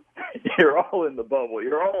you. You're all in the bubble.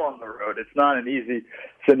 You're all on the road. It's not an easy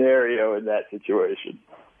scenario in that situation.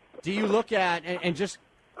 Do you look at, and just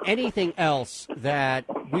anything else that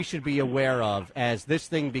we should be aware of as this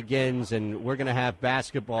thing begins, and we're going to have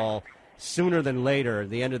basketball sooner than later,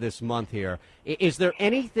 the end of this month here? Is there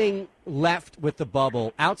anything left with the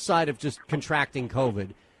bubble outside of just contracting COVID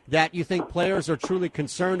that you think players are truly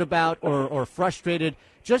concerned about or frustrated,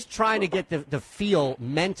 just trying to get the feel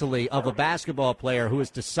mentally of a basketball player who has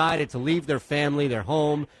decided to leave their family, their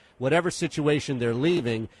home, whatever situation they're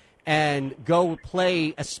leaving, and go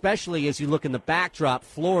play, especially as you look in the backdrop?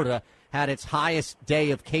 Florida had its highest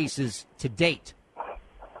day of cases to date.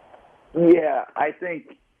 Yeah, I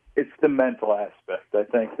think it's the mental aspect. I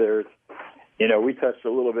think there's, we touched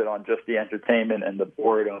a little bit on just the entertainment and the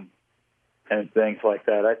boredom and things like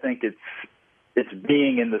that. I think it's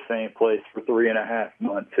being in the same place for 3.5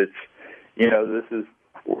 months. It's,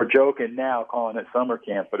 we're joking now calling it summer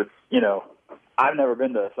camp, but it's, I've never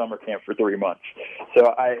been to a summer camp for 3 months.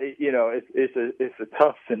 So it's a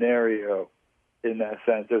tough scenario in that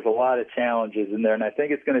sense. There's a lot of challenges in there, and I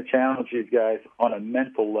think it's going to challenge these guys on a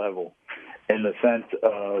mental level in the sense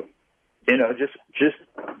of, just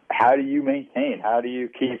how do you maintain? How do you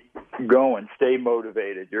keep going, stay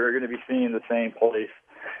motivated? You're going to be seeing the same place,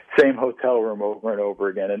 same hotel room over and over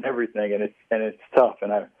again and everything, and it's tough.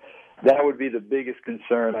 And that would be the biggest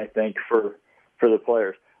concern, I think, for the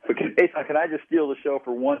players. But can I just steal the show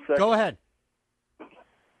for 1 second? Go ahead.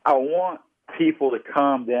 I want people to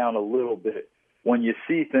calm down a little bit when you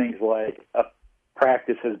see things like a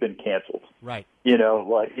practice has been canceled. Right.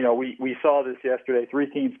 We saw this yesterday. 3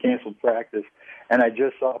 teams canceled practice, and I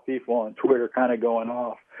just saw people on Twitter kind of going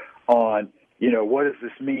off on, what does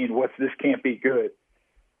this mean? This can't be good.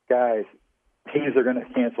 Guys, teams are going to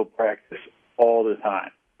cancel practice all the time.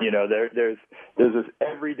 There's this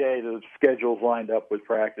every day the schedule's lined up with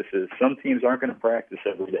practices. Some teams aren't going to practice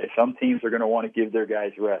every day. Some teams are going to want to give their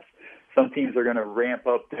guys rest. Some teams are going to ramp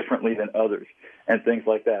up differently than others and things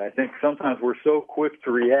like that. I think sometimes we're so quick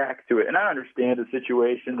to react to it. And I understand the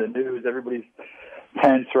situation, the news, everybody's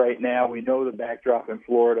tense right now. We know the backdrop in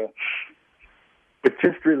Florida. But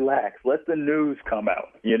just relax. Let the news come out.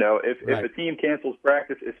 If a team cancels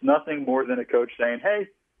practice, it's nothing more than a coach saying, hey,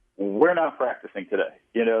 we're not practicing today.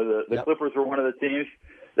 You know, the Yep. Clippers were one of the teams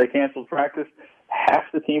that canceled practice. Half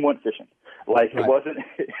the team went fishing. Like Right.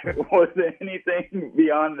 it wasn't anything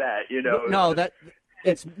beyond that. You know, No, that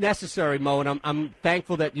it's necessary, Mo, and I'm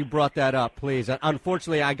thankful that you brought that up. Please,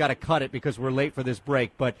 unfortunately, I got to cut it because we're late for this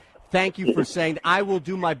break. But thank you for saying that. I will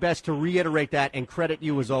do my best to reiterate that and credit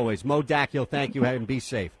you as always, Mo Dakhil. Thank you, and be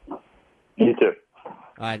safe. You too. All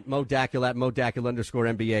right, Mo Dakhil at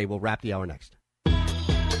MoDakhil_NBA. We'll wrap the hour next.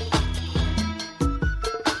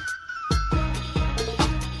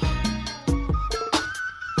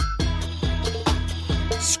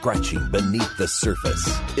 Scratching beneath the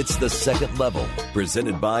surface. It's the second level,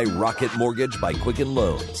 presented by Rocket Mortgage by Quicken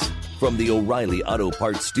Loans. From the O'Reilly Auto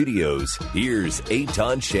Parts Studios, here's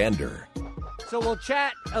Eitan Shander. So we'll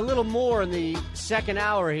chat a little more in the second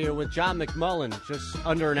hour here with John McMullen, just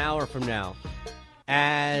under an hour from now,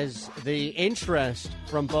 as the interest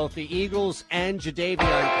from both the Eagles and Jadeveon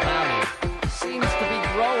Clowney seems to be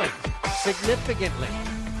growing significantly.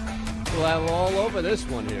 We'll have all over this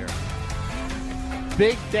one here.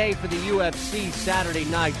 Big day for the UFC Saturday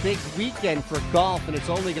night. Big weekend for golf, and it's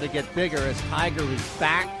only going to get bigger as Tiger is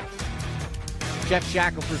back. Jeff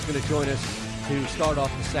Shackelford's going to join us to start off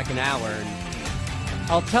the second hour. And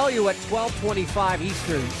I'll tell you at 12:25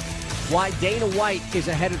 Eastern why Dana White is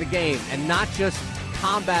ahead of the game, and not just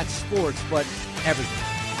combat sports, but everything.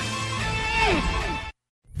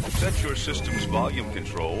 Set your system's volume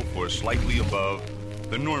control for slightly above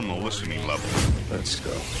the normal listening level. Let's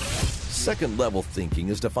go. Second level thinking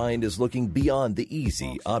is defined as looking beyond the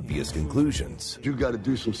easy, obvious conclusions. You got to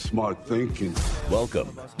do some smart thinking.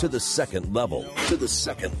 Welcome to the second level. To the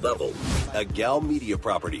second level. A Gal Media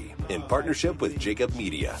property in partnership with Jacob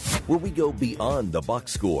Media, where we go beyond the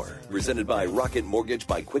box score. Presented by Rocket Mortgage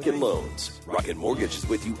by Quicken Loans. Rocket Mortgage is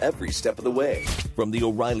with you every step of the way. From the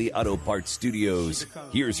O'Reilly Auto Parts Studios,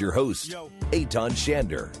 here's your host, Eitan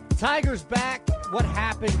Shander. Tiger's back. What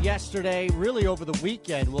happened yesterday, really over the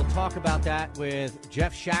weekend? We'll talk about that with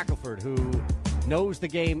Jeff Shackelford, who knows the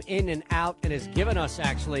game in and out and has given us,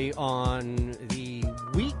 actually, on the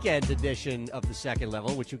weekend edition of the second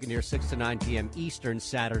level, which you can hear 6 to 9 p.m. Eastern,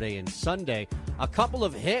 Saturday and Sunday. A couple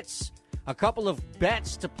of hits, a couple of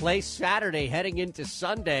bets to play Saturday heading into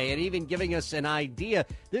Sunday, and even giving us an idea.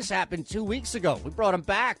 This happened 2 weeks ago. We brought him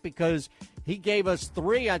back because he gave us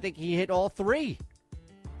three. I think he hit all three.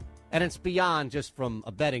 And it's beyond just from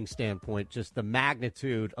a betting standpoint, just the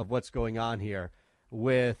magnitude of what's going on here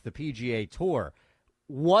with the PGA Tour.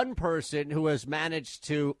 One person who has managed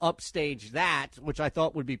to upstage that, which I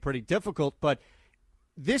thought would be pretty difficult, but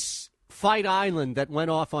this Fight Island that went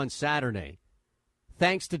off on Saturday,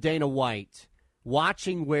 thanks to Dana White,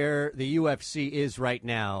 watching where the UFC is right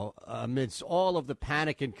now, amidst all of the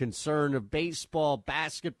panic and concern of baseball,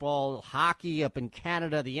 basketball, hockey up in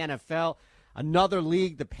Canada, the NFL, another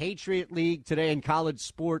league, the Patriot League today in college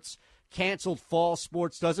sports, canceled fall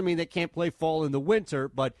sports. Doesn't mean they can't play fall in the winter,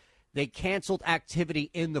 but they canceled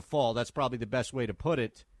activity in the fall. That's probably the best way to put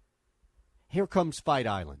it. Here comes Fight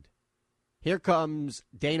Island. Here comes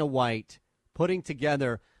Dana White putting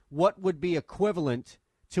together what would be equivalent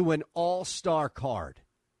to an all-star card.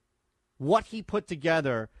 What he put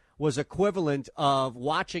together was equivalent of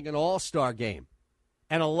watching an all-star game.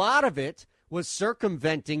 And a lot of it was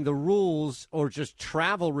circumventing the rules or just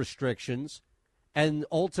travel restrictions and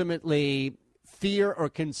ultimately fear or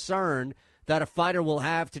concern that a fighter will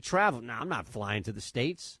have to travel. Now, I'm not flying to the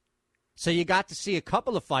States. So you got to see a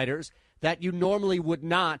couple of fighters that you normally would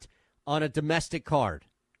not on a domestic card.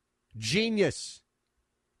 Genius.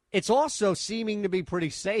 It's also seeming to be pretty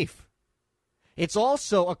safe. It's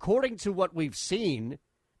also, according to what we've seen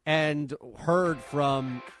and heard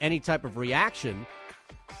from any type of reaction,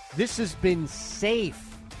 this has been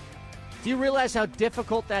safe. Do you realize how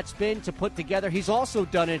difficult that's been to put together? He's also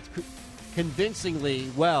done it convincingly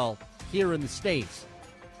well here in the States.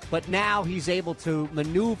 But now he's able to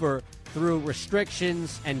maneuver through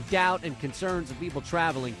restrictions and doubt and concerns of people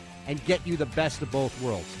traveling and get you the best of both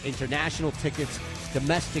worlds. International tickets,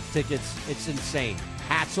 domestic tickets, it's insane.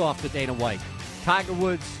 Hats off to Dana White. Tiger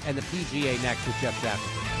Woods and the PGA next with Jeff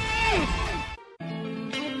Shackelford.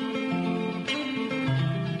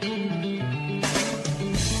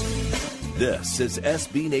 This is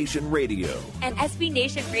SB Nation Radio. And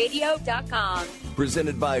SBNationRadio.com.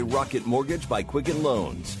 Presented by Rocket Mortgage by Quicken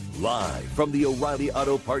Loans. Live from the O'Reilly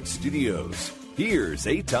Auto Parts Studios. Here's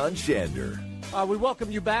Eitan Shander. We welcome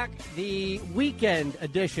you back. The weekend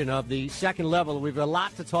edition of the second level. We've got a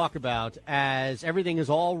lot to talk about as everything is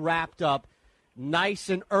all wrapped up nice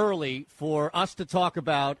and early for us to talk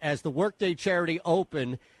about as the Workday Charity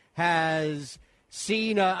Open has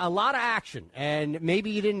seen a lot of action, and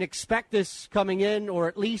maybe you didn't expect this coming in, or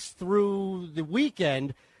at least through the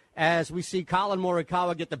weekend, as we see Colin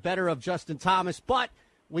Morikawa get the better of Justin Thomas. But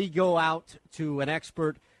we go out to an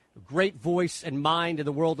expert, great voice and mind in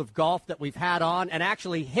the world of golf that we've had on, and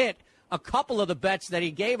actually hit a couple of the bets that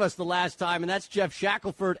he gave us the last time, and that's Geoff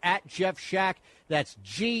Shackelford at Geoff Shack. That's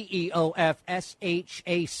GeoffShac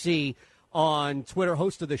on Twitter,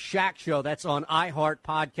 host of The Shack Show. That's on iHeart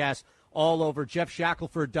Podcast, all over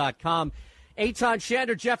JeoffShackelford.com. Eitan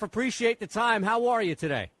Shander, Jeff, appreciate the time. How are you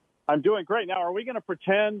today? I'm doing great. Now, are we going to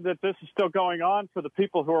pretend that this is still going on for the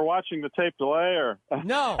people who are watching the tape delay, or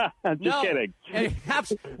no? Just kidding.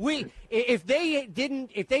 If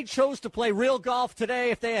they chose to play real golf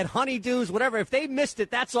today, if they had honeydews, whatever, if they missed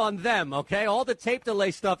it, that's on them. Okay, all the tape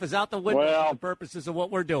delay stuff is out the window for the purposes of what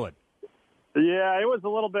we're doing. Yeah, it was a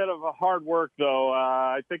little bit of a hard work, though.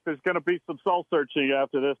 I think there's going to be some soul searching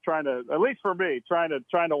after this, at least for me, trying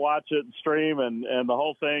to watch it and stream and the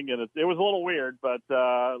whole thing. And it was a little weird, but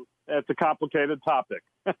it's a complicated topic.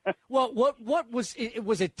 Well, what was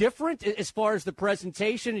it different as far as the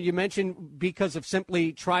presentation? You mentioned because of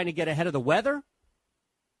simply trying to get ahead of the weather.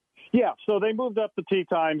 Yeah, so they moved up the tee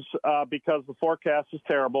times because the forecast is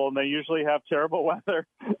terrible, and they usually have terrible weather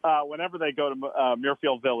whenever they go to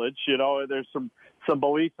Muirfield Village. You know, there's some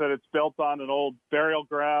belief that it's built on an old burial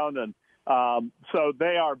ground, and so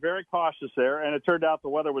they are very cautious there. And it turned out the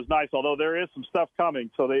weather was nice, although there is some stuff coming.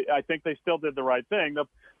 So I think they still did the right thing.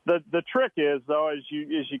 The trick is, though, as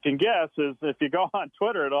you can guess, is if you go on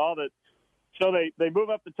Twitter at all, that. So they move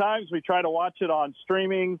up the times. We try to watch it on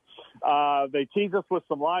streaming. They tease us with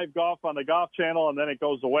some live golf on the Golf Channel, and then it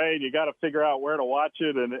goes away, and you got to figure out where to watch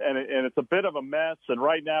it, and it's a bit of a mess. And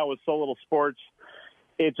right now, with so little sports,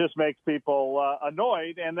 it just makes people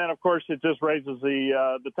annoyed. And then, of course, it just raises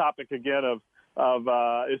the topic again of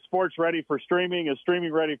is sports ready for streaming? Is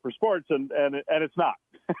streaming ready for sports? And it's not.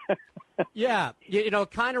 Yeah,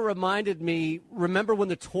 it kind of reminded me, remember when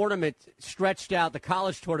the tournament stretched out, the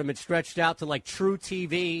college tournament stretched out to like True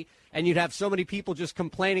TV, and you'd have so many people just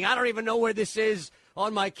complaining, I don't even know where this is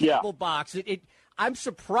on my cable box. I'm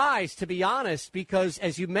surprised, to be honest, because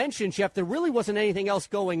as you mentioned, Jeff, there really wasn't anything else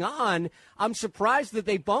going on. I'm surprised that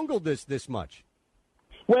they bungled this much.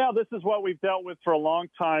 Well, this is what we've dealt with for a long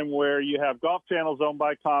time, where you have golf channels owned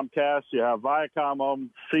by Comcast, you have Viacom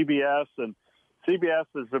owned CBS, and CBS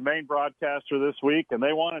is the main broadcaster this week, and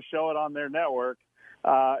they want to show it on their network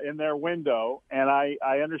in their window. And I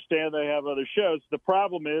understand they have other shows. The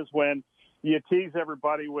problem is when you tease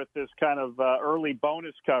everybody with this kind of early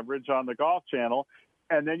bonus coverage on the Golf Channel,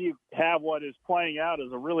 and then you have what is playing out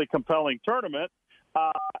as a really compelling tournament,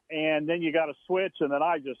 and then you got to switch. And then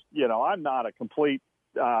I'm not a complete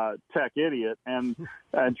tech idiot, and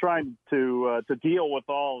trying to deal with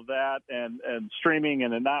all of that and streaming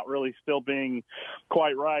and it not really still being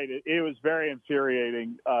quite right. It was very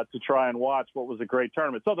infuriating to try and watch what was a great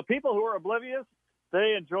tournament. So the people who are oblivious,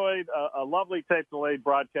 they enjoyed a lovely tape delayed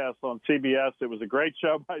broadcast on CBS. It was a great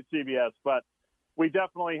show by CBS, but we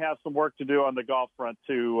definitely have some work to do on the golf front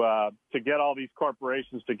to get all these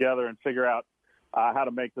corporations together and figure out how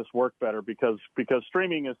to make this work better, because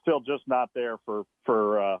streaming is still just not there for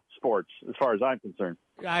sports, as far as I'm concerned.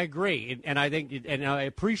 I agree, and I think, and I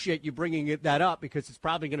appreciate you bringing that up, because it's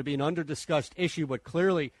probably going to be an under-discussed issue, but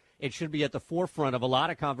clearly it should be at the forefront of a lot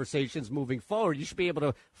of conversations moving forward. You should be able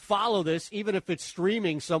to follow this, even if it's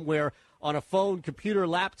streaming somewhere on a phone, computer,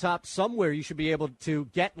 laptop, somewhere. You should be able to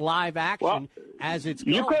get live action as it's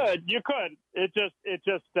going. You could.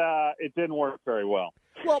 It didn't work very well.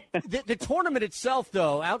 Well, the tournament itself,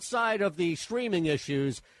 though, outside of the streaming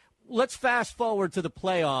issues, let's fast forward to the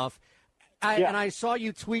playoff. And I saw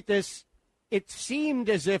you tweet this. It seemed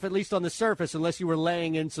as if, at least on the surface, unless you were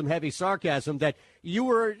laying in some heavy sarcasm, that you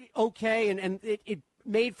were okay, and it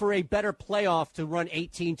made for a better playoff to run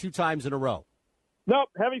 18 two times in a row. Nope,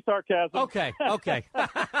 heavy sarcasm. Okay.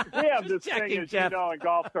 We have this thing, as you know, in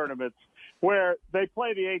golf tournaments where they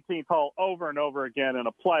play the 18th hole over and over again in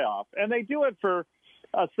a playoff, and they do it for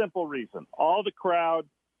a simple reason. All the crowd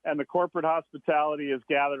and the corporate hospitality is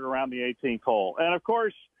gathered around the 18th hole. And, of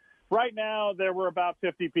course, right now there were about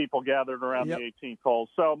 50 people gathered around the 18th hole.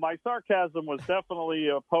 So my sarcasm was definitely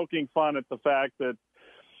poking fun at the fact that,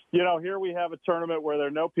 here we have a tournament where there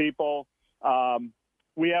are no people.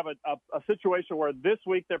 We have a situation where this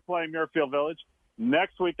week they're playing Muirfield Village.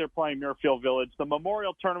 Next week they're playing Muirfield Village. The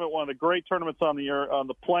Memorial Tournament, one of the great tournaments on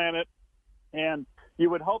the planet. And you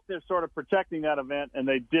would hope they're sort of protecting that event, and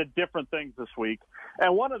they did different things this week.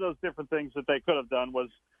 And one of those different things that they could have done was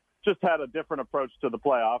just had a different approach to the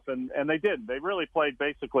playoff, and they did. They really played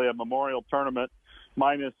basically a memorial tournament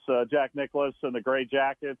minus Jack Nicklaus and the Gray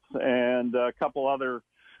Jackets and a couple other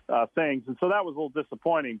things. And so that was a little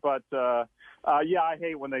disappointing. But, yeah, I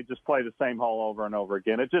hate when they just play the same hole over and over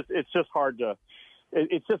again. It's just hard to –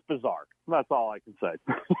 it's just bizarre. That's all I can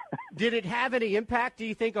say. Did it have any impact, do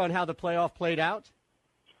you think, on how the playoff played out?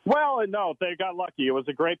 Well, no, they got lucky. It was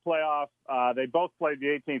a great playoff. They both played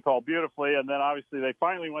the 18th hole beautifully, and then obviously they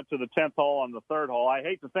finally went to the 10th hole on the third hole. I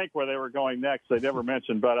hate to think where they were going next. They never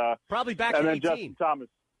mentioned, but probably back and to then 18. Justin Thomas,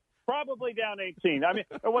 probably down 18. I mean,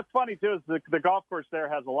 what's funny too is the golf course there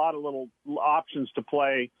has a lot of little options to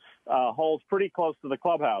play holes pretty close to the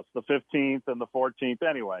clubhouse, the 15th and the 14th,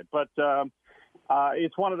 anyway. But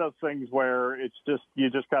it's one of those things where it's just you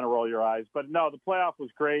just kind of roll your eyes. But no, the playoff was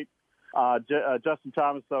great. Justin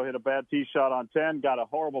Thomas, though, hit a bad tee shot on 10, got a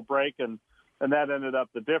horrible break, and that ended up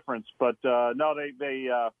the difference. But, no,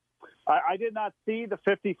 I did not see the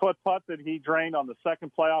 50-foot putt that he drained on the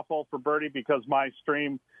second playoff hole for birdie because my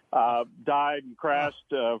stream died and crashed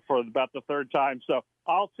for about the third time. So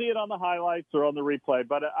I'll see it on the highlights or on the replay.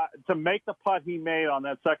 But to make the putt he made on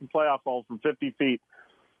that second playoff hole from 50 feet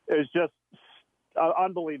is just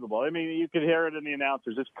unbelievable. I mean, you could hear it in the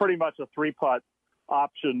announcers. It's pretty much a three-putt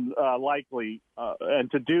option likely, and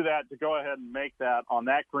to do that, to go ahead and make that on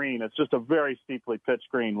that green, it's just a very steeply pitched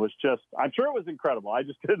green, was just, I'm sure it was incredible. I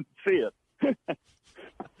just didn't see it.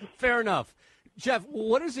 Fair enough. Jeff,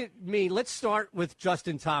 what does it mean? Let's start with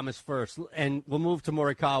Justin Thomas first, and we'll move to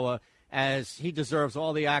Morikawa, as he deserves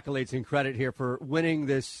all the accolades and credit here for winning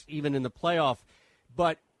this even in the playoff.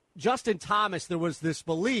 But Justin Thomas, there was this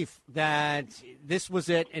belief that this was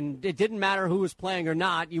it, and it didn't matter who was playing or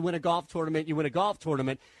not. You win a golf tournament, you win a golf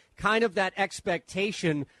tournament. Kind of that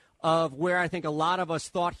expectation of where I think a lot of us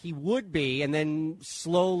thought he would be, and then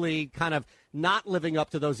slowly kind of not living up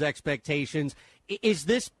to those expectations. Is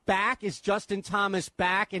this back? Is Justin Thomas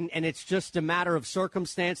back, and it's just a matter of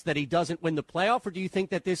circumstance that he doesn't win the playoff, or do you think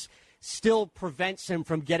that this still prevents him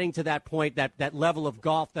from getting to that point, that level of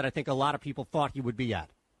golf that I think a lot of people thought he would be at?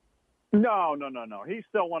 No. He's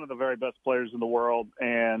still one of the very best players in the world,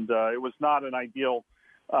 and it was not an ideal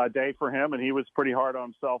day for him, and he was pretty hard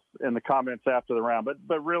on himself in the comments after the round,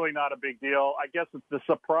 but really not a big deal. I guess the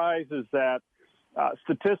surprise is that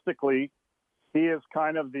statistically, he is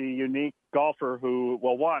kind of the unique golfer who,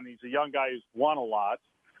 well, one, he's a young guy who's won a lot,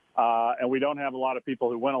 and we don't have a lot of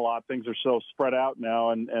people who win a lot. Things are so spread out now,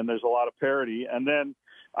 and there's a lot of parity. And then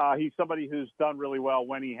he's somebody who's done really well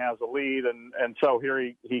when he has a lead, and so here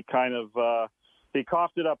he kind of he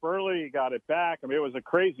coughed it up early, he got it back. I mean, it was a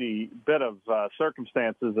crazy bit of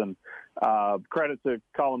circumstances, and credit to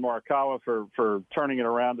Colin Morikawa for turning it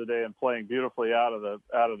around today and playing beautifully out of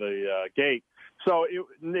the gate. So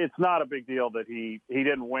it's not a big deal that he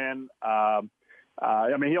didn't win. I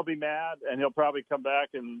mean, he'll be mad, and he'll probably come back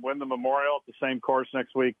and win the Memorial at the same course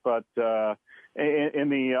next week. But in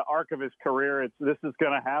the arc of his career, this is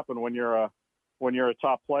going to happen when you're a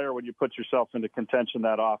top player, when you put yourself into contention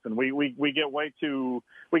that often. We give way too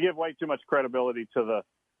much credibility to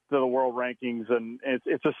the world rankings, and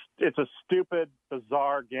it's a stupid,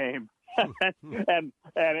 bizarre game. and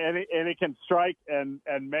it can strike and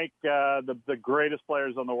make the greatest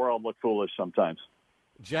players in the world look foolish sometimes.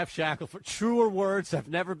 Jeff Shackelford, truer words have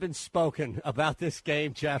never been spoken about this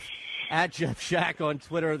game, Jeff. At Jeff Shack on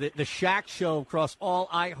Twitter, the Shack Show across all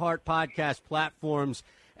iHeart podcast platforms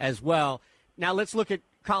as well. Now let's look at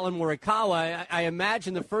Colin Morikawa. I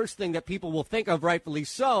imagine the first thing that people will think of, rightfully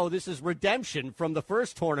so, this is redemption from the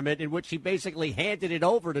first tournament in which he basically handed it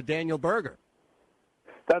over to Daniel Berger.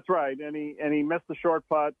 That's right, and he missed the short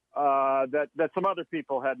putt that some other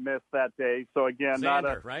people had missed that day. So again,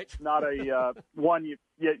 Xander, not a one you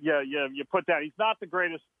put down. He's not the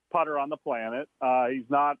greatest putter on the planet. He's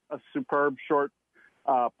not a superb short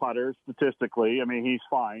putter statistically. I mean, he's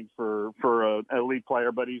fine for an elite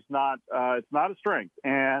player, but he's not. It's not a strength.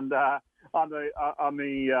 And on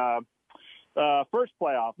the first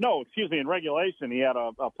playoff, in regulation, he had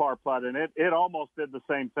a par putt, and it almost did the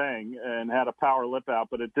same thing and had a power lip out,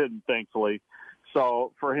 but it didn't, thankfully.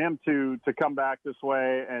 So for him to come back this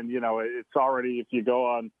way, and it's already, if you go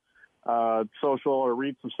on social or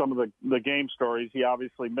read some of the game stories, he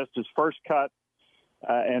obviously missed his first cut,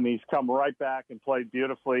 and he's come right back and played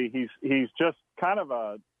beautifully. He's just kind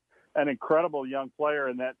of an incredible young player,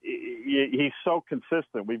 in that he's so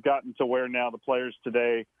consistent. We've gotten to where now the players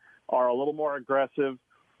today are a little more aggressive.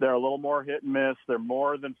 They're a little more hit and miss. They're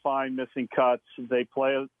more than fine missing cuts. They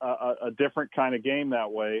play a different kind of game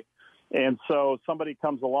that way. And so somebody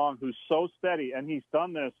comes along who's so steady, and he's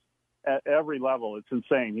done this at every level. It's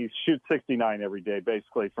insane. He shoots 69 every day,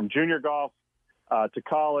 basically, from junior golf to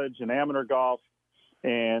college and amateur golf.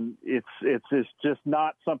 And it's just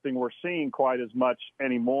not something we're seeing quite as much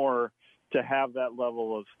anymore to have that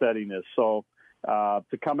level of steadiness. So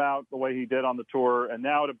to come out the way he did on the tour and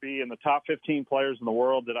now to be in the top 15 players in the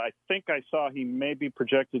world that I think I saw he may be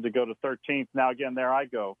projected to go to 13th. Now, again, there I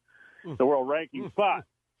go, the world rankings. But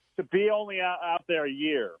to be only out there a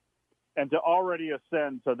year and to already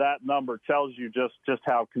ascend to that number tells you just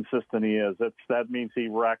how consistent he is. That means he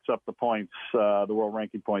racks up the points, the world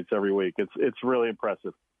ranking points every week. It's really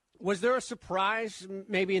impressive. Was there a surprise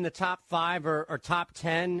maybe in the top 5 or top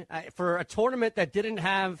 10 for a tournament that didn't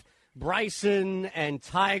have Bryson and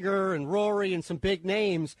Tiger and Rory and some big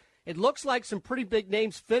names? It looks like some pretty big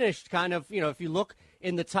names finished kind of, if you look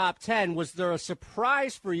in the top 10. Was there a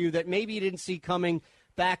surprise for you that maybe you didn't see coming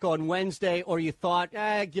back on Wednesday, or you thought,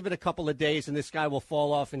 give it a couple of days and this guy will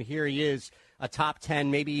fall off, and here he is, a top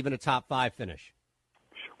 10, maybe even a top 5 finish?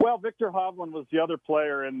 Well, Victor Hovland was the other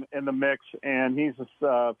player in the mix, and he's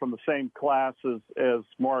from the same class as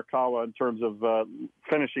Morikawa in terms of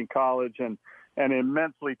finishing college and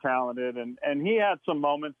immensely talented. And he had some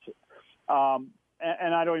moments,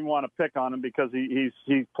 and I don't even want to pick on him because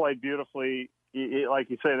he's played beautifully. Like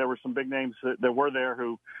you say, there were some big names that were there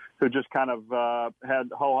who just kind of had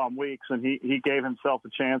ho-hum weeks, and he gave himself a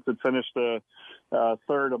chance and finished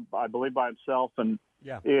third, I believe, by himself, and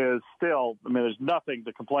is still, there's nothing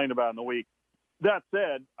to complain about in the week. That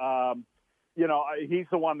said, he's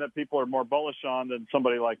the one that people are more bullish on than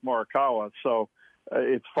somebody like Morikawa, so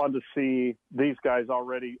it's fun to see these guys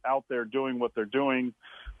already out there doing what they're doing,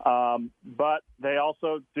 but they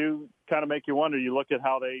also do kind of make you wonder. You look at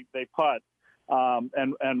how they putt.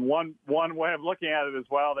 And one way of looking at it as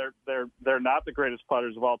well, they're not the greatest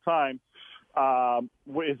putters of all time.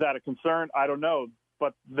 Is that a concern? I don't know.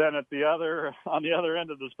 But then on the other end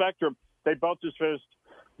of the spectrum, they both just finished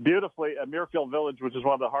beautifully at Muirfield Village, which is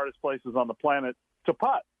one of the hardest places on the planet to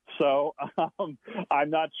putt. So I'm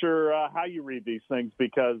not sure how you read these things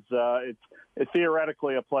because it's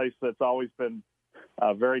theoretically a place that's always been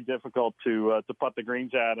very difficult to putt the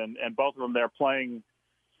greens at, and both of them they're playing.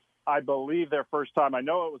 I believe their first time. I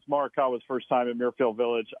know it was Morikawa's first time at Muirfield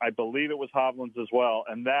Village. I believe it was Hovland's as well.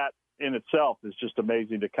 And that in itself is just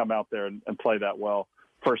amazing to come out there and play that well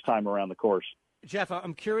first time around the course. Jeff,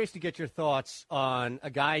 I'm curious to get your thoughts on a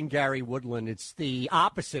guy in Gary Woodland. It's the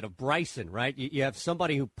opposite of Bryson, right? You have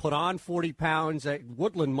somebody who put on 40 pounds.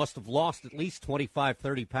 Woodland must have lost at least 25,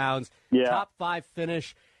 30 pounds. Yeah. Top 5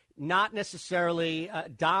 finish. Not necessarily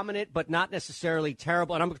dominant, but not necessarily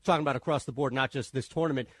terrible. And I'm talking about across the board, not just this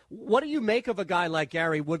tournament. What do you make of a guy like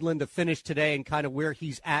Gary Woodland to finish today and kind of where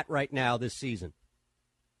he's at right now this season?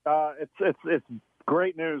 It's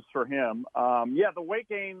great news for him. The weight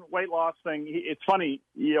gain, weight loss thing, it's funny.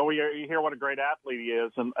 You hear what a great athlete he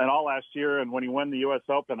is. And all last year, and when he won the U.S.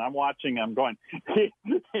 Open, I'm watching, I'm going,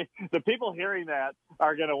 the people hearing that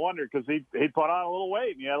are going to wonder because he put on a little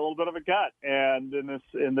weight and he had a little bit of a gut. And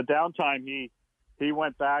in the downtime, he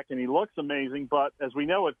went back and he looks amazing. But as we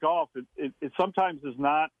know with golf, it sometimes is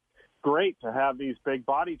not great to have these big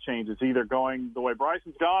body changes, either going the way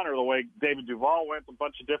Bryson's gone or the way David Duval went a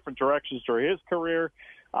bunch of different directions during his career.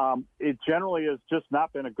 It generally has just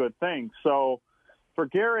not been a good thing. So for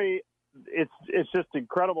Gary, it's just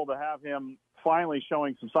incredible to have him finally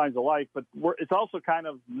showing some signs of life. But it's also kind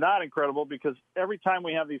of not incredible because every time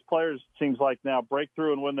we have these players, it seems like now, break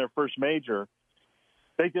through and win their first major,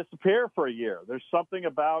 they disappear for a year. There's something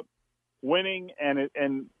about winning, and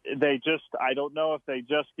they just, I don't know if they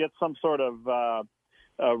just get some sort of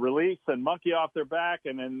release and monkey off their back,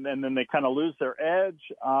 and then they kind of lose their edge.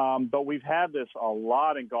 But we've had this a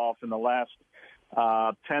lot in golf in the last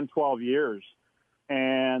 10, 12 years.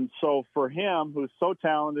 And so for him, who's so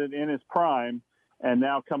talented in his prime and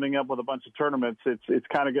now coming up with a bunch of tournaments, it's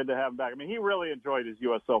kind of good to have him back. I mean, he really enjoyed his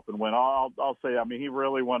U.S. Open win. I'll say, I mean, he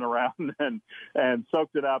really went around and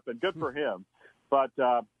soaked it up, and good for him. But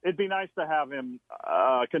it'd be nice to have him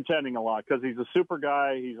contending a lot because he's a super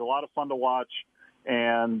guy. He's a lot of fun to watch,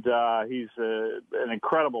 and he's an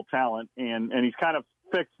incredible talent. And he's kind of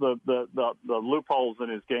fixed the loopholes in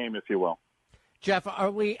his game, if you will. Jeff,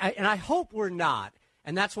 are we? And I hope we're not.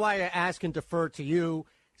 And that's why I ask and defer to you,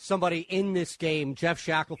 somebody in this game, Jeff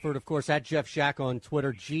Shackelford, of course, at Jeff Shack on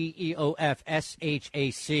Twitter, GEOFSHAC.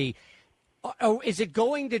 Is it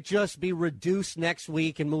going to just be reduced next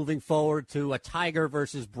week and moving forward to a Tiger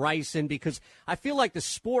versus Bryson? Because I feel like the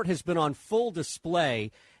sport has been on full display,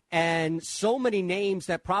 and so many names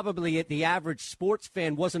that probably the average sports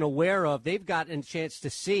fan wasn't aware of, they've gotten a chance to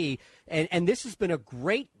see. And this has been a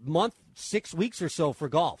great month, 6 weeks or so for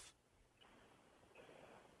golf.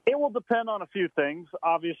 It will depend on a few things.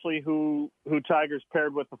 Obviously, who Tiger's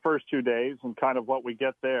paired with the first 2 days and kind of what we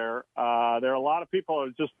get there. There are a lot of people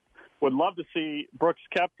who just would love to see Brooks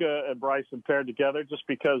Koepka and Bryson paired together just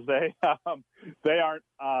because they aren't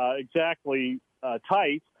exactly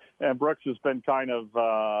tight. And Brooks has been kind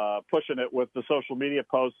of pushing it with the social media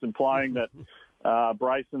posts implying that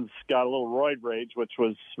Bryson's got a little roid rage, which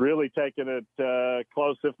was really taking it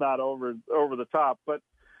close, if not over the top. But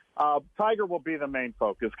Tiger will be the main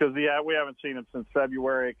focus because, we haven't seen him since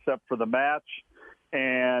February except for the match,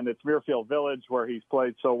 and it's Muirfield Village where he's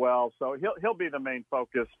played so well. So he'll be the main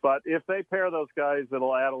focus. But if they pair those guys,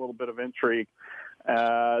 it'll add a little bit of intrigue.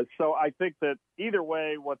 So I think that either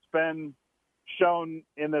way, what's been shown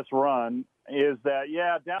in this run is that,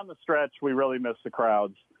 down the stretch, we really miss the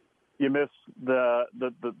crowds. You miss the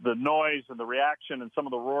noise and the reaction and some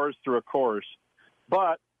of the roars through a course.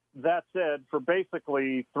 But that said, for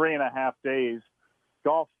basically 3.5 days,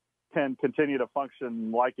 golf can continue to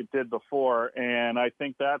function like it did before. And I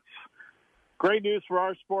think that's great news for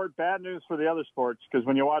our sport, bad news for the other sports. Because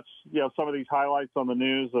when you watch, some of these highlights on the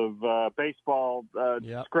news of baseball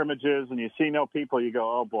scrimmages, and you see no people, you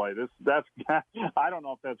go, "Oh boy, that's I don't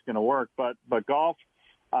know if that's going to work." But golf,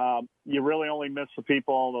 you really only miss the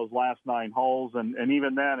people those last 9 holes, and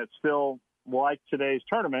even then, it's still like today's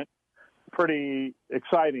tournament. Pretty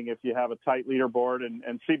exciting if you have a tight leaderboard,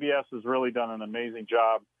 and CBS has really done an amazing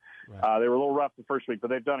job. Right. They were a little rough the first week, but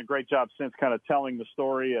they've done a great job since kind of telling the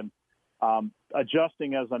story and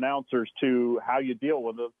adjusting as announcers to how you deal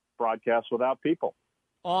with the broadcast without people.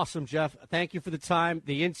 Awesome, Jeff. Thank you for the time,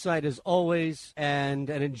 the insight as always, and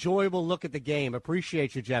an enjoyable look at the game.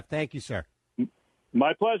 Appreciate you, Jeff. Thank you, sir.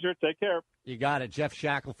 My pleasure. Take care. You got it. Jeff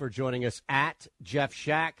Shackelford joining us at Jeff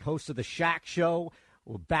Shack, host of The Shack Show.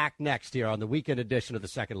 We're back next here on the weekend edition of The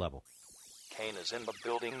Second Level. Kane is in the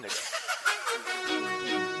building.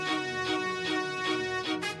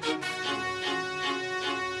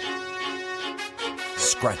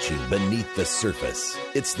 Scratching beneath the surface.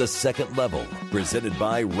 It's The Second Level, presented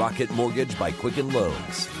by Rocket Mortgage by Quicken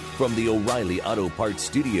Loans. From the O'Reilly Auto Parts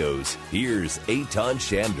Studios, here's Eitan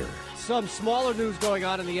Shander. Some smaller news going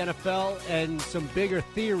on in the NFL and some bigger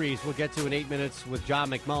theories we'll get to in 8 minutes with John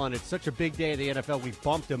McMullen. It's such a big day in the NFL, we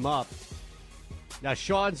bumped him up. Now,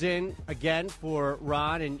 Sean's in again for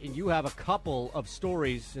Ron, and you have a couple of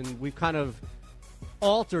stories, and we've kind of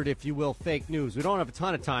altered, if you will, fake news. We don't have a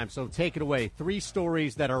ton of time, so take it away. 3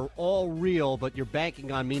 stories that are all real, but you're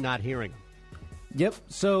banking on me not hearing them. Yep,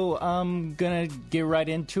 so I'm going to get right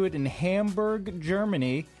into it. In Hamburg,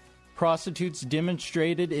 Germany, prostitutes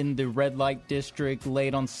demonstrated in the red light district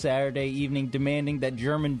late on Saturday evening demanding that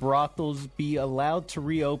German brothels be allowed to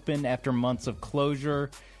reopen after months of closure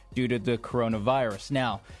due to the coronavirus.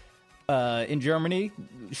 Now, in Germany,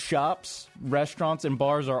 shops, restaurants, and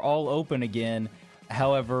bars are all open again.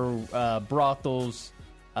 However, brothels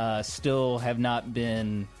still have not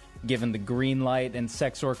been given the green light, and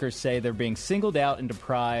sex workers say they're being singled out and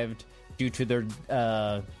deprived due to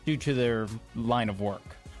their line of work.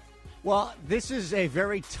 Well, this is a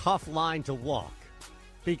very tough line to walk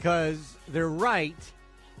because they're right,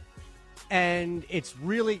 and it's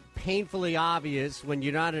really painfully obvious when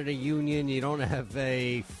you're not in a union, you don't have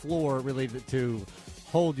a floor really to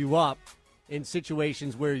hold you up in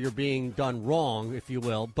situations where you're being done wrong, if you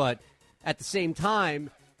will. But at the same time,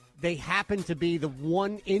 they happen to be the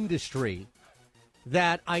one industry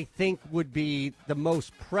that I think would be the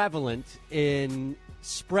most prevalent in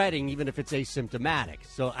spreading, even if it's asymptomatic.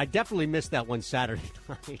 So I definitely missed that one Saturday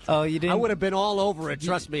night. Oh, you didn't? I would have been all over it,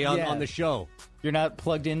 trust me, on the show. You're not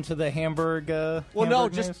plugged into the Hamburg well, Hamburg no,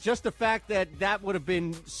 news? just the fact that would have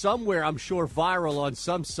been somewhere, I'm sure, viral on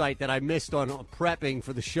some site that I missed on prepping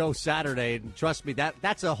for the show Saturday. And trust me,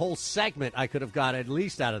 that's a whole segment I could have got at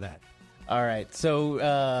least out of that. All right,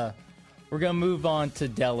 so we're going to move on to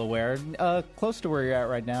Delaware, close to where you're at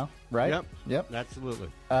right now, right? Yep, absolutely.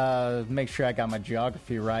 Make sure I got my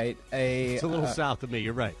geography right. It's a little south of me,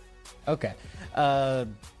 you're right. Okay.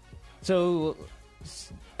 So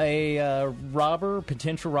a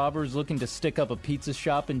potential robber, is looking to stick up a pizza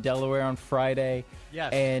shop in Delaware on Friday.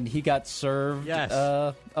 Yes. And he got served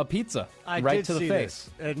a pizza right to the face.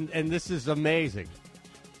 This. And this is amazing.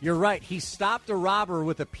 You're right. He stopped a robber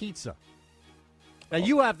with a pizza. Now,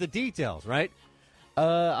 you have the details, right?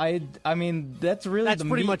 I mean, that's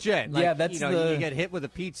pretty much it. Like, yeah, that's you get hit with a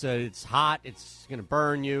pizza. It's hot. It's going to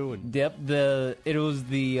burn you. And yep. It was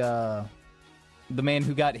the man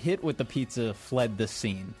who got hit with the pizza fled the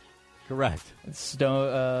scene. Correct.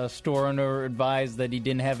 Store owner advised that he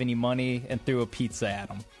didn't have any money and threw a pizza at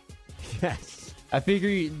him. Yes. I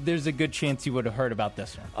figure there's a good chance you would have heard about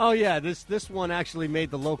this one. Oh, yeah, this one actually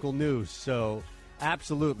made the local news, so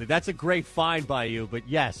absolutely. That's a great find by you, but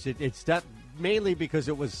yes, it's mainly because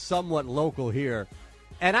it was somewhat local here.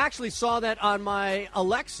 And I actually saw that on my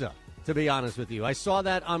Alexa, to be honest with you. I saw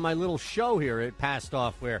that on my little show here. It passed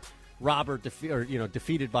off where Robert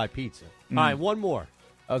defeated by pizza. All right, one more.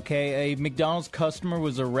 Okay, a McDonald's customer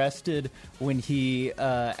was arrested when he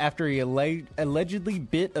after he allegedly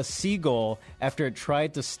bit a seagull after it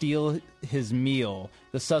tried to steal his meal.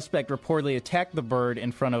 The suspect reportedly attacked the bird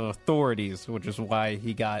in front of authorities, which is why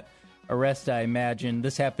he got arrested, I imagine.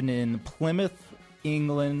 This happened in Plymouth,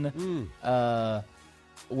 England,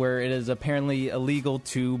 where it is apparently illegal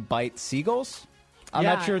to bite seagulls. I'm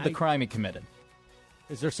not sure the crime he committed.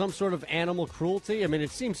 Is there some sort of animal cruelty? I mean,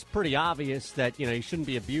 it seems pretty obvious that, you shouldn't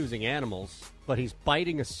be abusing animals, but he's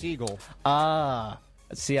biting a seagull.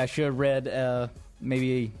 See, I should have read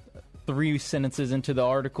maybe 3 sentences into the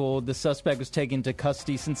article. The suspect was taken into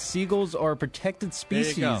custody since seagulls are a protected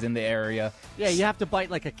species in the area. Yeah, you have to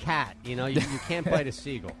bite like a cat, you can't bite a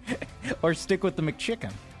seagull. Or stick with the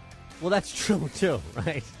McChicken. Well, that's true, too,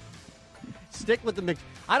 right? Stick with the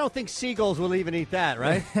I don't think seagulls will even eat that,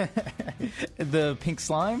 right? The pink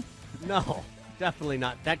slime? No, definitely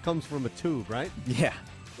not. That comes from a tube, right? Yeah.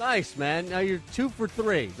 Nice, man. Now you're 2 for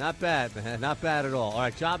 3. Not bad, man. Not bad at all. All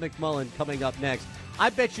right, John McMullen coming up next. I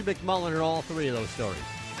bet you McMullen heard all 3 of those stories.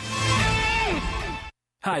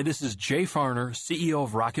 Hi, this is Jay Farner, CEO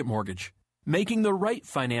of Rocket Mortgage. Making the right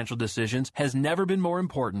financial decisions has never been more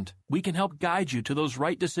important. We can help guide you to those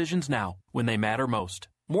right decisions now, when they matter most.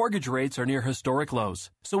 Mortgage rates are near historic lows,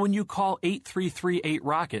 so when you call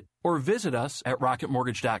 8338-ROCKET or visit us at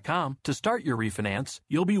rocketmortgage.com to start your refinance,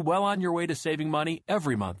 you'll be well on your way to saving money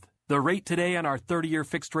every month. The rate today on our 30-year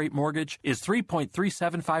fixed-rate mortgage is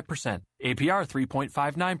 3.375%, APR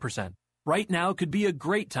 3.59%. Right now could be a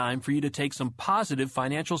great time for you to take some positive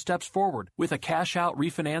financial steps forward with a cash-out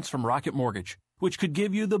refinance from Rocket Mortgage, which could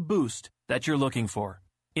give you the boost that you're looking for.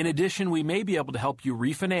 In addition, we may be able to help you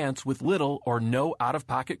refinance with little or no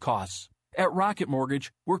out-of-pocket costs. At Rocket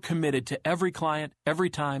Mortgage, we're committed to every client, every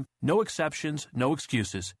time, no exceptions, no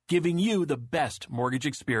excuses, giving you the best mortgage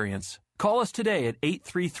experience. Call us today at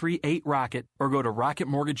 8338-ROCKET or go to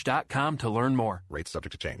rocketmortgage.com to learn more. Rates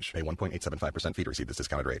subject to change. Pay 1.875% fee to receive this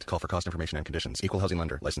discounted rate. Call for cost information and conditions. Equal housing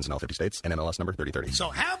lender. Licensed in all 50 states. NMLS number 3030. So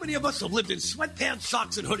how many of us have lived in sweatpants,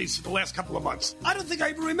 socks, and hoodies for the last couple of months? I don't think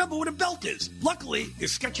I even remember what a belt is. Luckily,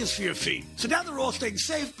 there's Skechers for your feet. So now they're all staying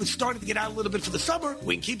safe, but starting to get out a little bit for the summer,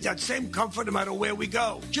 we can keep that same comfort no matter where we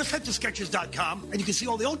go. Just head to Skechers.com, and you can see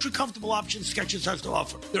all the ultra-comfortable options Skechers has to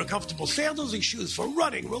offer. There are comfortable sandals and shoes for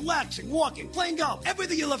running, relaxing, walking, playing golf.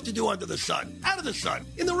 Everything you love to do under the sun, out of the sun,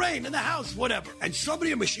 in the rain, in the house, whatever. And so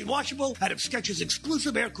many are machine washable out of Skechers'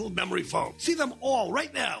 exclusive air-cooled memory foam. See them all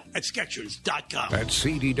right now at Skechers.com. At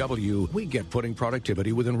CDW, we get putting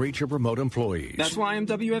productivity within reach of remote employees. That's why I'm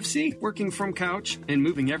WFC, working from couch and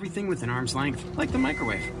moving everything within arm's length, like the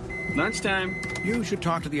microwave. Lunchtime. You should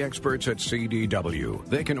talk to the experts at CDW.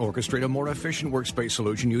 They can orchestrate a more efficient workspace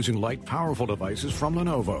solution using light, powerful devices from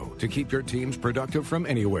Lenovo to keep your teams productive from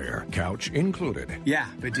anywhere, couch included. Yeah,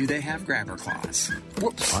 but do they have grabber claws?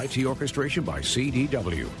 Whoops. IT orchestration by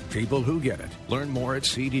CDW. People who get it. Learn more at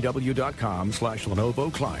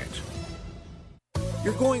cdw.com/Lenovo Client.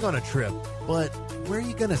 You're going on a trip, but where are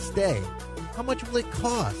you going to stay? How much will it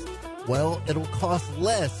cost? Well, it'll cost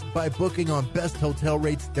less by booking on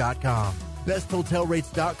BestHotelRates.com.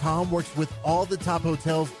 BestHotelRates.com works with all the top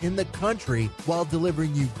hotels in the country while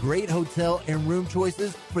delivering you great hotel and room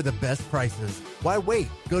choices for the best prices. Why wait?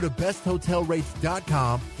 Go to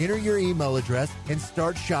BestHotelRates.com, enter your email address, and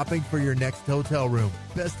start shopping for your next hotel room.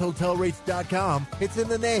 BestHotelRates.com, it's in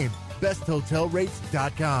the name.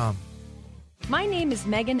 BestHotelRates.com. My name is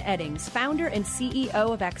Megan Eddings, founder and CEO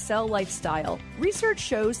of Excel Lifestyle. Research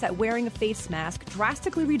shows that wearing a face mask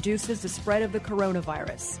drastically reduces the spread of the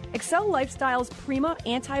coronavirus. Excel Lifestyle's Prima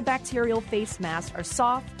antibacterial face masks are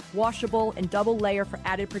soft, washable, and double layer for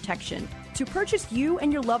added protection. To purchase you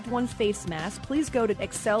and your loved one's face mask, please go to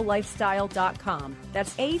excellifestyle.com.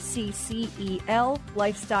 That's ACCEL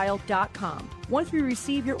lifestyle.com. Once we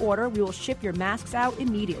receive your order, we will ship your masks out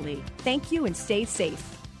immediately. Thank you and stay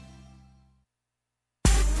safe.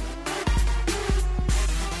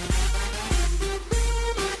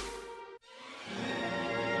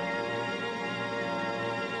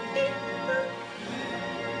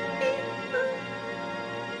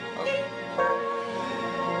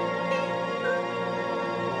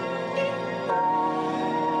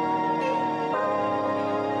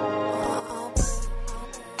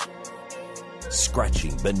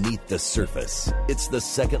 scratching beneath the surface. It's The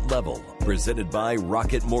Second Level, presented by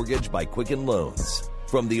Rocket Mortgage by Quicken Loans.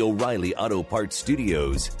 From the O'Reilly Auto Parts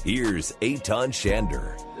Studios, here's Eitan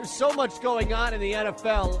Shander. There's so much going on in the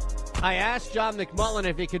NFL. I asked John McMullen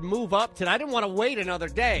if he could move up today. I didn't want to wait another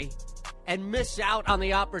day and miss out on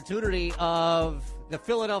the opportunity of the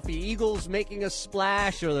Philadelphia Eagles making a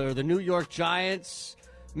splash or the New York Giants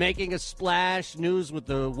making a splash. News with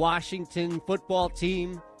the Washington football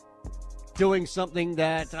team doing something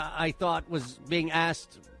that I thought was being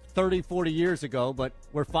asked 30, 40 years ago, but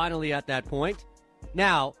we're finally at that point.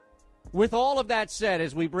 Now, with all of that said,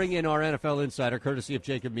 as we bring in our NFL insider, courtesy of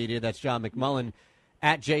Jacob Media, that's John McMullen,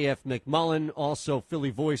 at JF McMullen, also Philly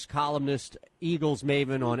Voice columnist, Eagles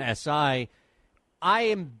maven on SI. I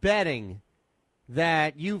am betting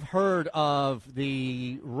that you've heard of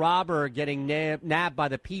the robber getting nabbed by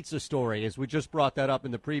the pizza story, as we just brought that up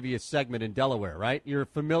in the previous segment in Delaware, right? You're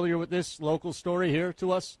familiar with this local story here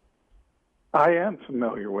to us? I am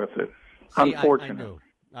familiar with it, unfortunately.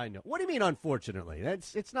 I know. What do you mean, unfortunately?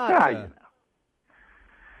 It's not.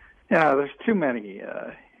 There's too many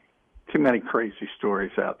crazy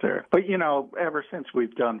stories out there. But ever since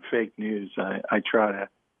we've done fake news, I try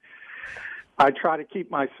to keep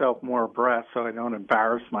myself more abreast so I don't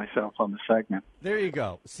embarrass myself on the segment. There you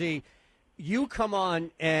go. See, you come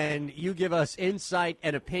on and you give us insight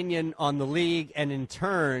and opinion on the league, and in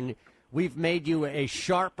turn, we've made you a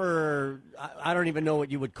sharper, I don't even know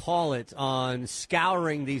what you would call it, on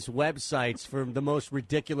scouring these websites for the most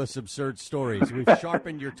ridiculous, absurd stories. We've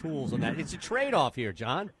sharpened your tools on that. It's a trade-off here,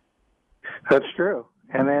 John. That's true.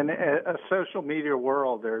 And then a social media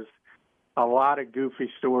world, there's a lot of goofy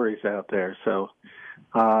stories out there. So,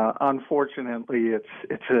 unfortunately,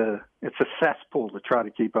 it's a cesspool to try to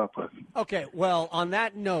keep up with. Okay, well, on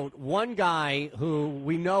that note, one guy who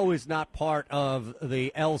we know is not part of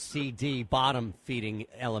the LCD bottom-feeding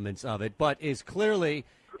elements of it, but is clearly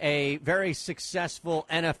a very successful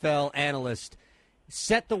NFL analyst,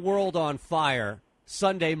 set the world on fire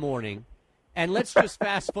Sunday morning. And let's just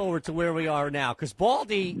fast forward to where we are now, because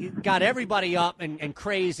Baldy got everybody up and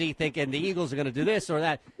crazy thinking the Eagles are going to do this or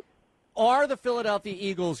that. Are the Philadelphia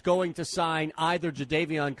Eagles going to sign either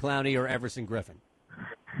Jadeveon Clowney or Everson Griffin?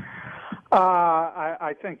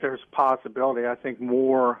 I think there's a possibility. I think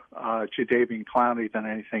more Jadeveon Clowney than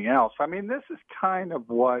anything else. I mean, this is kind of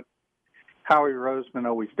what Howie Roseman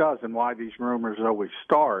always does and why these rumors always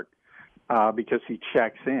start. Because he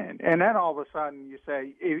checks in. And then all of a sudden you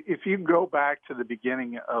say, if you go back to the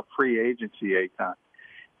beginning of free agency, Eitan,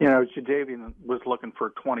 Jadeveon was looking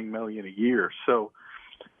for $20 million a year. So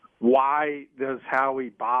why does Howie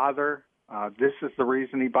bother? This is the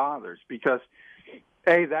reason he bothers. Because,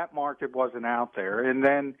 A, that market wasn't out there. And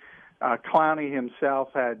then Clowney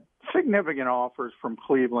himself had significant offers from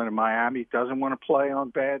Cleveland and Miami. He doesn't want to play on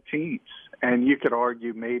bad teams. And you could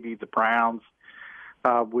argue maybe the Browns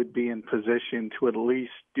would be in position to at least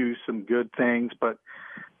do some good things. But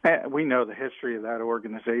we know the history of that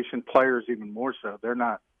organization, players even more so. They're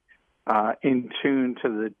not in tune to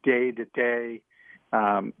the day-to-day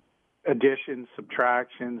additions,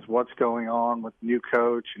 subtractions, what's going on with the new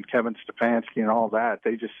coach and Kevin Stefanski and all that.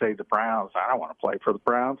 They just say the Browns, I don't want to play for the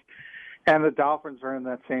Browns. And the Dolphins are in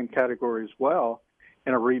that same category as well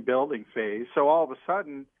in a rebuilding phase. So all of a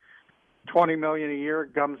sudden, $20 million a year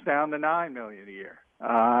comes down to $9 million a year.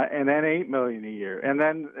 And then $8 million a year. And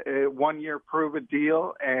then 1 year prove a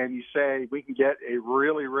deal, and you say we can get a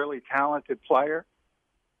really, really talented player,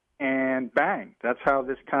 and bang, that's how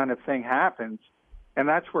this kind of thing happens. And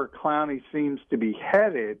that's where Clowney seems to be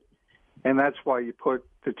headed, and that's why you put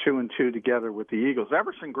the 2 and 2 together with the Eagles.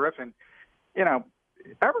 Everson Griffin,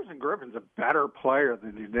 Everson Griffin's a better player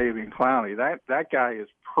than Jadeveon Clowney. That guy is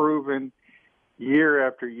proven year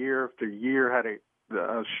after year after year, had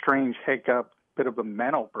a strange hiccup, bit of a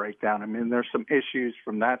mental breakdown. I mean, there's some issues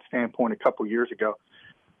from that standpoint a couple years ago.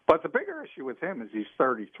 But the bigger issue with him is he's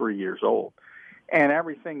 33 years old. And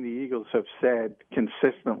everything the Eagles have said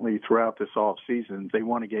consistently throughout this offseason, they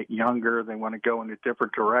want to get younger, they want to go in a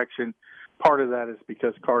different direction. Part of that is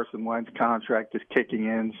because Carson Wentz's contract is kicking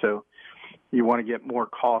in, so you want to get more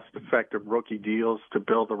cost-effective rookie deals to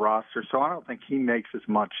build a roster. So I don't think he makes as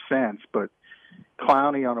much sense. But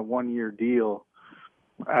Clowney on a 1 year deal,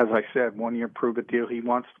 as I said, 1 year prove-it deal. He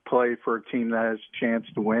wants to play for a team that has a chance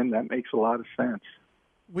to win. That makes a lot of sense.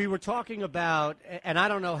 We were talking about, and I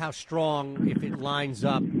don't know how strong, if it lines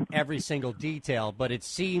up every single detail, but it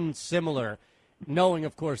seemed similar, knowing,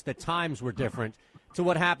 of course, that times were different, to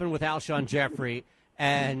what happened with Alshon Jeffrey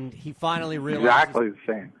and he finally realized exactly the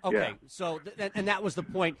same. Okay, yeah. so and that was the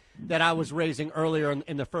point that I was raising earlier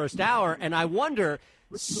in the first hour, and I wonder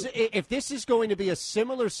if this is going to be a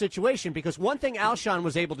similar situation, because one thing Alshon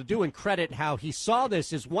was able to do, and credit how he saw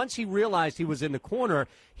this, is once he realized he was in the corner,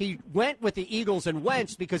 he went with the Eagles and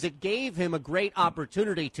Wentz because it gave him a great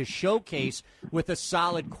opportunity to showcase with a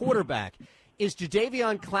solid quarterback. Is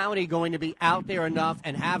Jadeveon Clowney going to be out there enough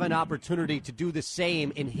and have an opportunity to do the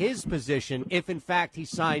same in his position if, in fact, he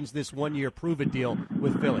signs this one-year prove-it deal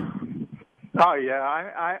with Philly? Oh,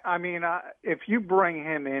 yeah. I mean, if you bring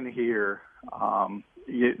him in here,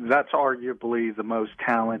 that's arguably the most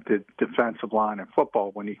talented defensive line in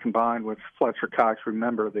football. When you combine with Fletcher Cox,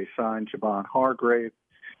 remember they signed Javon Hargrave,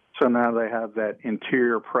 so now they have that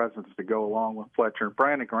interior presence to go along with Fletcher.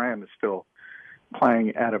 Brandon Graham is still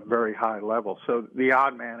playing at a very high level. So the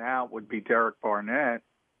odd man out would be Derek Barnett,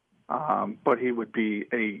 but he would be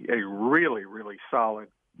a really, really solid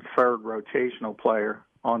third rotational player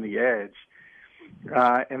on the edge.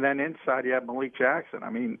 And then inside you have Malik Jackson. I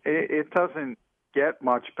mean, it doesn't get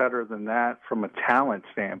much better than that from a talent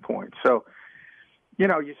standpoint. So,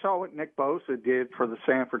 you saw what Nick Bosa did for the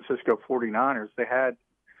San Francisco 49ers. They had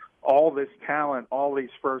all this talent, all these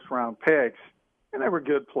first-round picks, and they were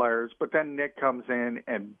good players, but then Nick comes in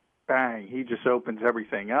and bang, he just opens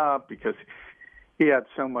everything up because he had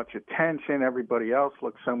so much attention. Everybody else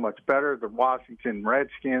looked so much better. The Washington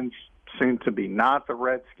Redskins soon to be not the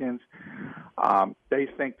Redskins. They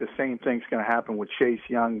think the same thing's going to happen with Chase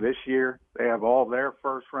Young this year. They have all their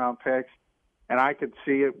first-round picks, and I could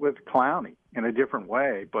see it with Clowney in a different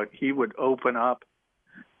way, but he would open up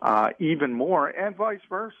even more, and vice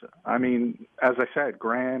versa. I mean, as I said,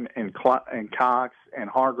 Graham and Cox and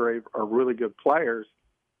Hargrave are really good players,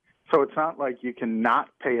 so it's not like you can not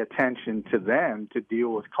pay attention to them to deal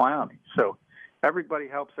with Clowney. So everybody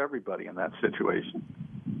helps everybody in that situation.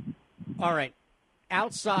 All right.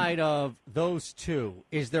 Outside of those two,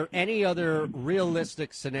 is there any other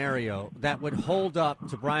realistic scenario that would hold up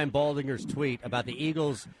to Brian Baldinger's tweet about the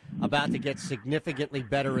Eagles about to get significantly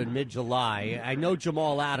better in mid-July? I know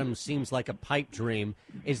Jamal Adams seems like a pipe dream.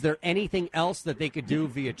 Is there anything else that they could do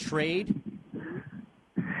via trade?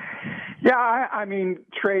 Yeah, I mean,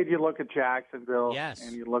 trade, you look at Jacksonville, yes,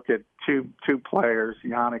 and you look at two players,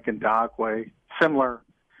 Yannick Ngakoue,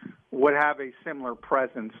 would have a similar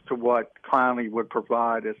presence to what Clowney would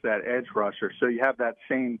provide as that edge rusher. So you have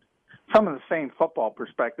some of the same football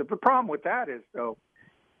perspective. The problem with that is, though,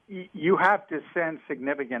 you have to send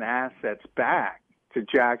significant assets back to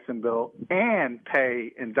Jacksonville and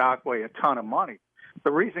pay Ngakoue a ton of money.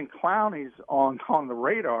 The reason Clowney's on the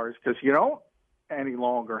radar is because you don't any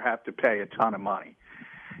longer have to pay a ton of money.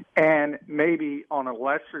 And maybe on a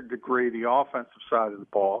lesser degree, the offensive side of the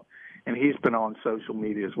ball, and he's been on social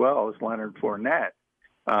media as well, as Leonard Fournette,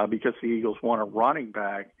 because the Eagles want a running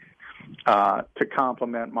back to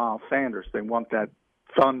complement Miles Sanders. They want that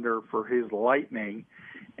thunder for his lightning,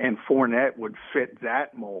 and Fournette would fit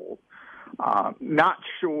that mold. Not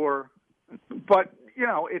sure, but,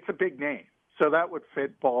 it's a big name. So that would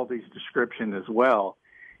fit Baldy's description as well,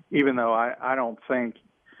 even though I don't think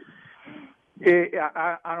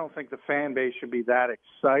I don't think the fan base should be that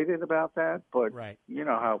excited about that, but right. You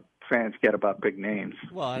know how fans get about big names.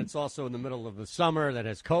 Well, it's also in the middle of the summer that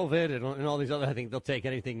has COVID and all these other. I think they'll take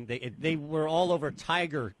anything. They were all over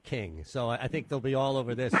Tiger King, so I think they'll be all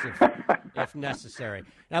over this if necessary.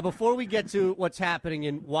 Now, before we get to what's happening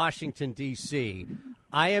in Washington, D.C.,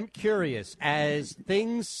 I am curious, as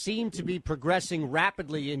things seem to be progressing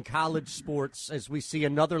rapidly in college sports, as we see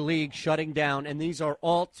another league shutting down, and these are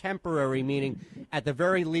all temporary, meaning at the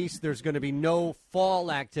very least there's going to be no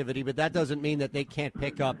fall activity, but that doesn't mean that they can't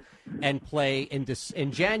pick up and play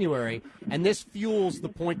in January. And this fuels the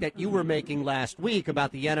point that you were making last week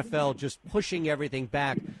about the NFL just pushing everything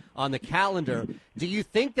back on the calendar. Do you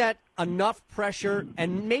think that enough pressure,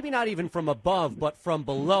 and maybe not even from above, but from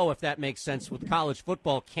below, if that makes sense, with college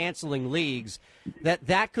football canceling leagues,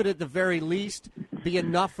 that could at the very least be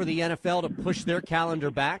enough for the NFL to push their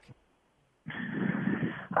calendar back?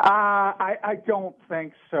 I don't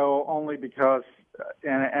think so, only because,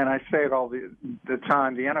 and I say it all the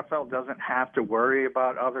time, the NFL doesn't have to worry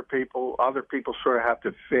about other people. Other people sort of have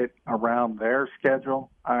to fit around their schedule.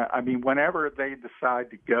 I mean, whenever they decide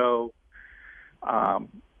to go,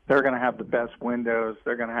 they're going to have the best windows.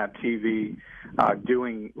 They're going to have TV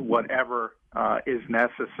doing whatever is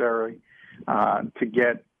necessary to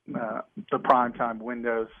get the primetime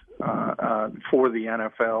windows for the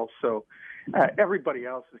NFL. So everybody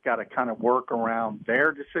else has got to kind of work around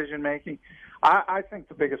their decision-making. I think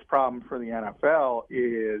the biggest problem for the NFL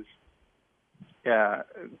is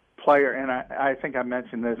player, and I think I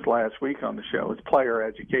mentioned this last week on the show, it's player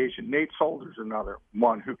education. Nate Solder's another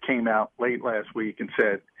one who came out late last week and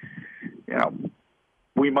said, you know,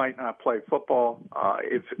 we might not play football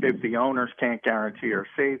if the owners can't guarantee our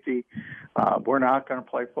safety. We're not going to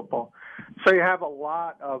play football. So you have a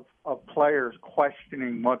lot of players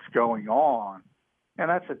questioning what's going on, and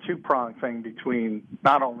that's a two-pronged thing between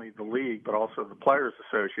not only the league but also the Players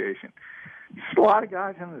Association. Just a lot of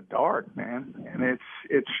guys in the dark, man, and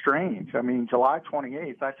it's strange. I mean, July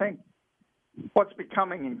 28th, I think what's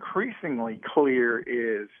becoming increasingly clear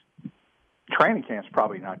is training camp's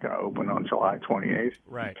probably not going to open on July 28th.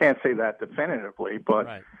 Right. Can't say that definitively,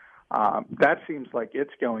 but that seems like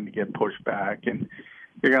it's going to get pushed back, and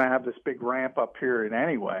you're going to have this big ramp-up period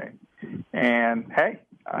anyway. And, hey,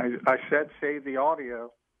 I said save the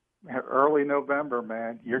audio. Early November,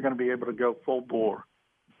 man, you're going to be able to go full bore,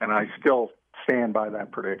 and I still stand by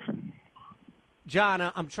that prediction. John,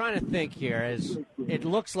 I'm trying to think here. As it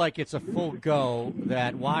looks like it's a full go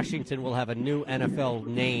that Washington will have a new NFL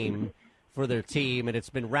name for their team, and it's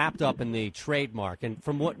been wrapped up in the trademark. And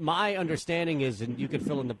from what my understanding is, and you can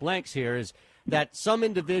fill in the blanks here, is that some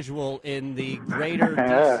individual in the greater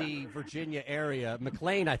D.C., Virginia area,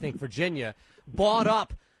 McLean, I think, Virginia, bought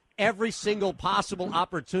up every single possible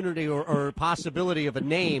opportunity or possibility of a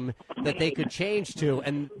name that they could change to,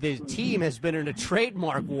 and the team has been in a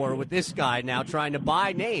trademark war with this guy now trying to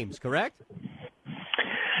buy names, correct?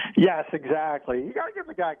 Yes, exactly. You got to give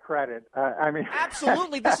the guy credit. I mean,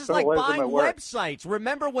 absolutely. This is like buying websites.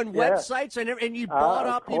 Remember when websites and you bought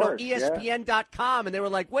up, ESPN.com, and they were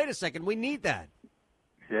like, "Wait a second, we need that."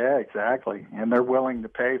 Yeah, exactly. And they're willing to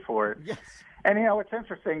pay for it. Yes. And it's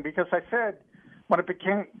interesting because I said when it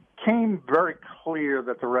became very clear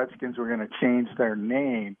that the Redskins were going to change their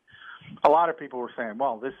name, a lot of people were saying,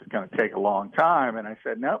 "Well, this is going to take a long time," and I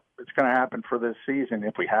said, "Nope, it's going to happen for this season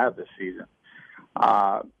if we have this season."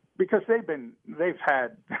 Because they've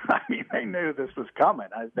had, I mean, they knew this was coming.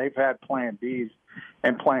 They've had Plan Bs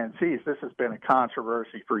and Plan Cs. This has been a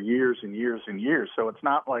controversy for years and years and years. So it's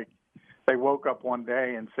not like they woke up one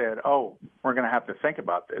day and said, "Oh, we're going to have to think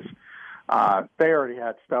about this." They already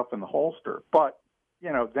had stuff in the holster. But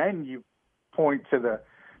then you point to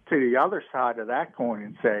the other side of that coin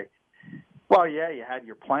and say, "Well, yeah, you had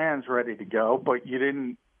your plans ready to go, but you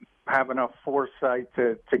didn't have enough foresight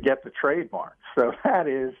to get the trademark." So that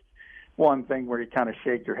is one thing where you kind of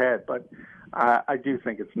shake your head. But I do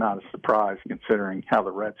think it's not a surprise considering how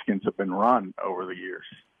the Redskins have been run over the years.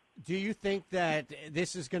 Do you think that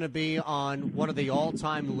this is going to be on one of the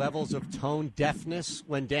all-time levels of tone deafness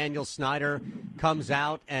when Daniel Snyder comes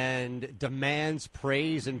out and demands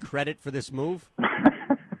praise and credit for this move?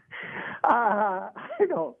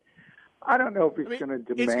 I don't know if he's going to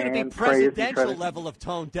demand it's going to be presidential level of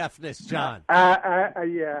tone deafness, John.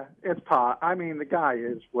 Yeah, it's I mean, the guy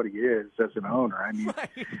is what he is as an owner. I mean,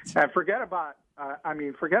 and forget about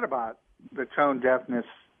the tone deafness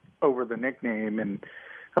over the nickname and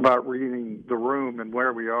about reading the room and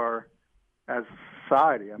where we are as a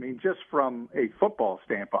society. I mean, just from a football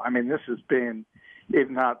standpoint, I mean, this has been, if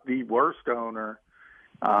not the worst owner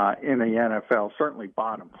in the NFL, certainly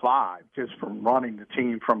bottom five, just from running the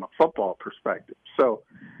team from a football perspective. So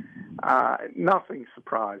nothing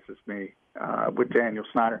surprises me with Daniel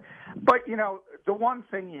Snyder. But, the one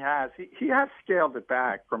thing he has scaled it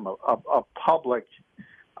back from a public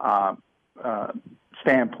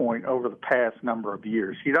standpoint over the past number of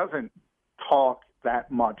years. He doesn't talk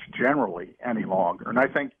that much generally any longer, and I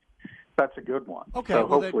think that's a good one. Okay, so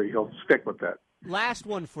hopefully he'll stick with that. Last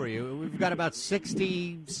one for you. We've got about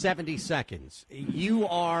 60, 70 seconds. You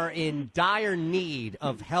are in dire need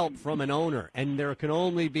of help from an owner, and there can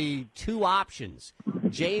only be two options,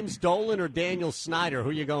 James Dolan or Daniel Snyder. Who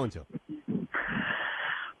are you going to?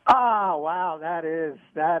 Oh, wow, that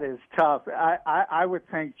is tough. I would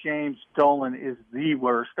think James Dolan is the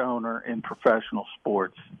worst owner in professional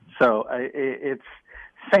sports. So it's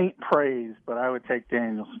faint praise, but I would take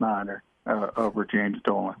Daniel Snyder over James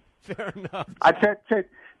Dolan. Fair enough.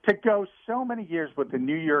 To go so many years with the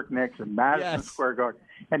New York Knicks and Madison Square Garden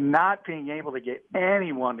and not being able to get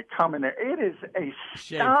anyone to come in there, it is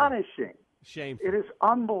astonishing. Shameful. It is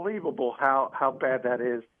unbelievable how bad that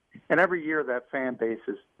is. And every year that fan base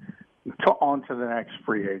is on to the next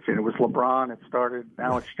free agent. It was LeBron. It started.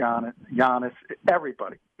 Now it's Giannis.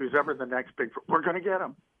 Everybody who's ever the next big. We're going to get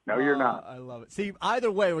him. No, you're not. I love it. See,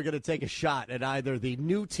 either way, we're going to take a shot at either the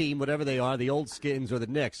new team, whatever they are, the old Skins or the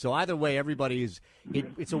Knicks. So either way,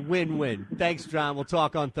 it's a win-win. Thanks, John. We'll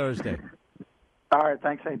talk on Thursday. All right.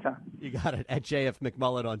 Thanks, Eitan. You got it. At JF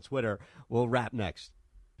McMullen on Twitter. We'll wrap next.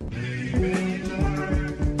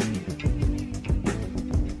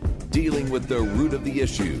 dealing with the root of the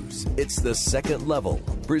issues. It's The Second Level,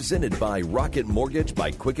 presented by Rocket Mortgage by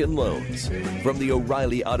Quicken Loans. From the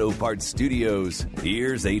O'Reilly Auto Parts Studios,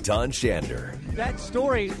 here's Eitan Shander. That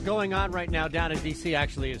story going on right now down in D.C.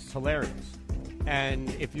 actually is hilarious. And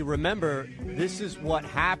if you remember, this is what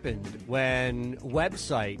happened when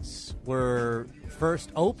websites were first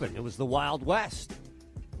open. It was the Wild West.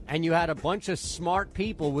 And you had a bunch of smart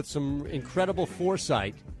people with some incredible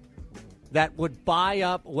foresight that would buy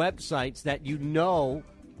up websites that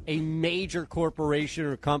a major corporation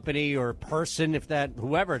or company or person,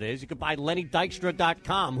 whoever it is, you could buy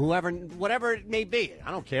LennyDykstra.com, whatever it may be.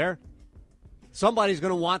 I don't care. Somebody's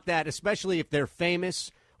going to want that, especially if they're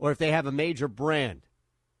famous or if they have a major brand.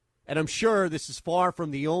 And I'm sure this is far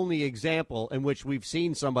from the only example in which we've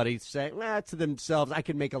seen somebody say to themselves, I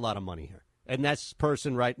can make a lot of money here. And that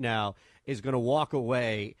person right now is going to walk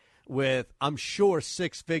away with, I'm sure,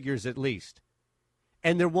 6 figures at least.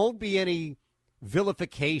 And there won't be any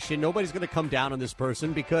vilification. Nobody's going to come down on this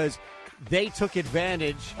person because they took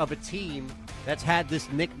advantage of a team that's had this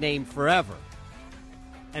nickname forever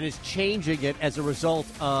and is changing it as a result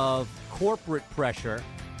of corporate pressure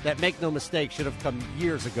that, make no mistake, should have come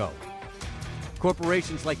years ago.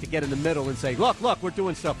 Corporations like to get in the middle and say, look, we're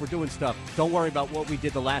doing stuff. Don't worry about what we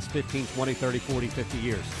did the last 15, 20, 30, 40, 50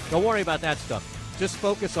 years. Don't worry about that stuff. Just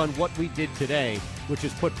focus on what we did today, which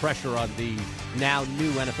is put pressure on the now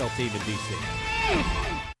new NFL team in D.C.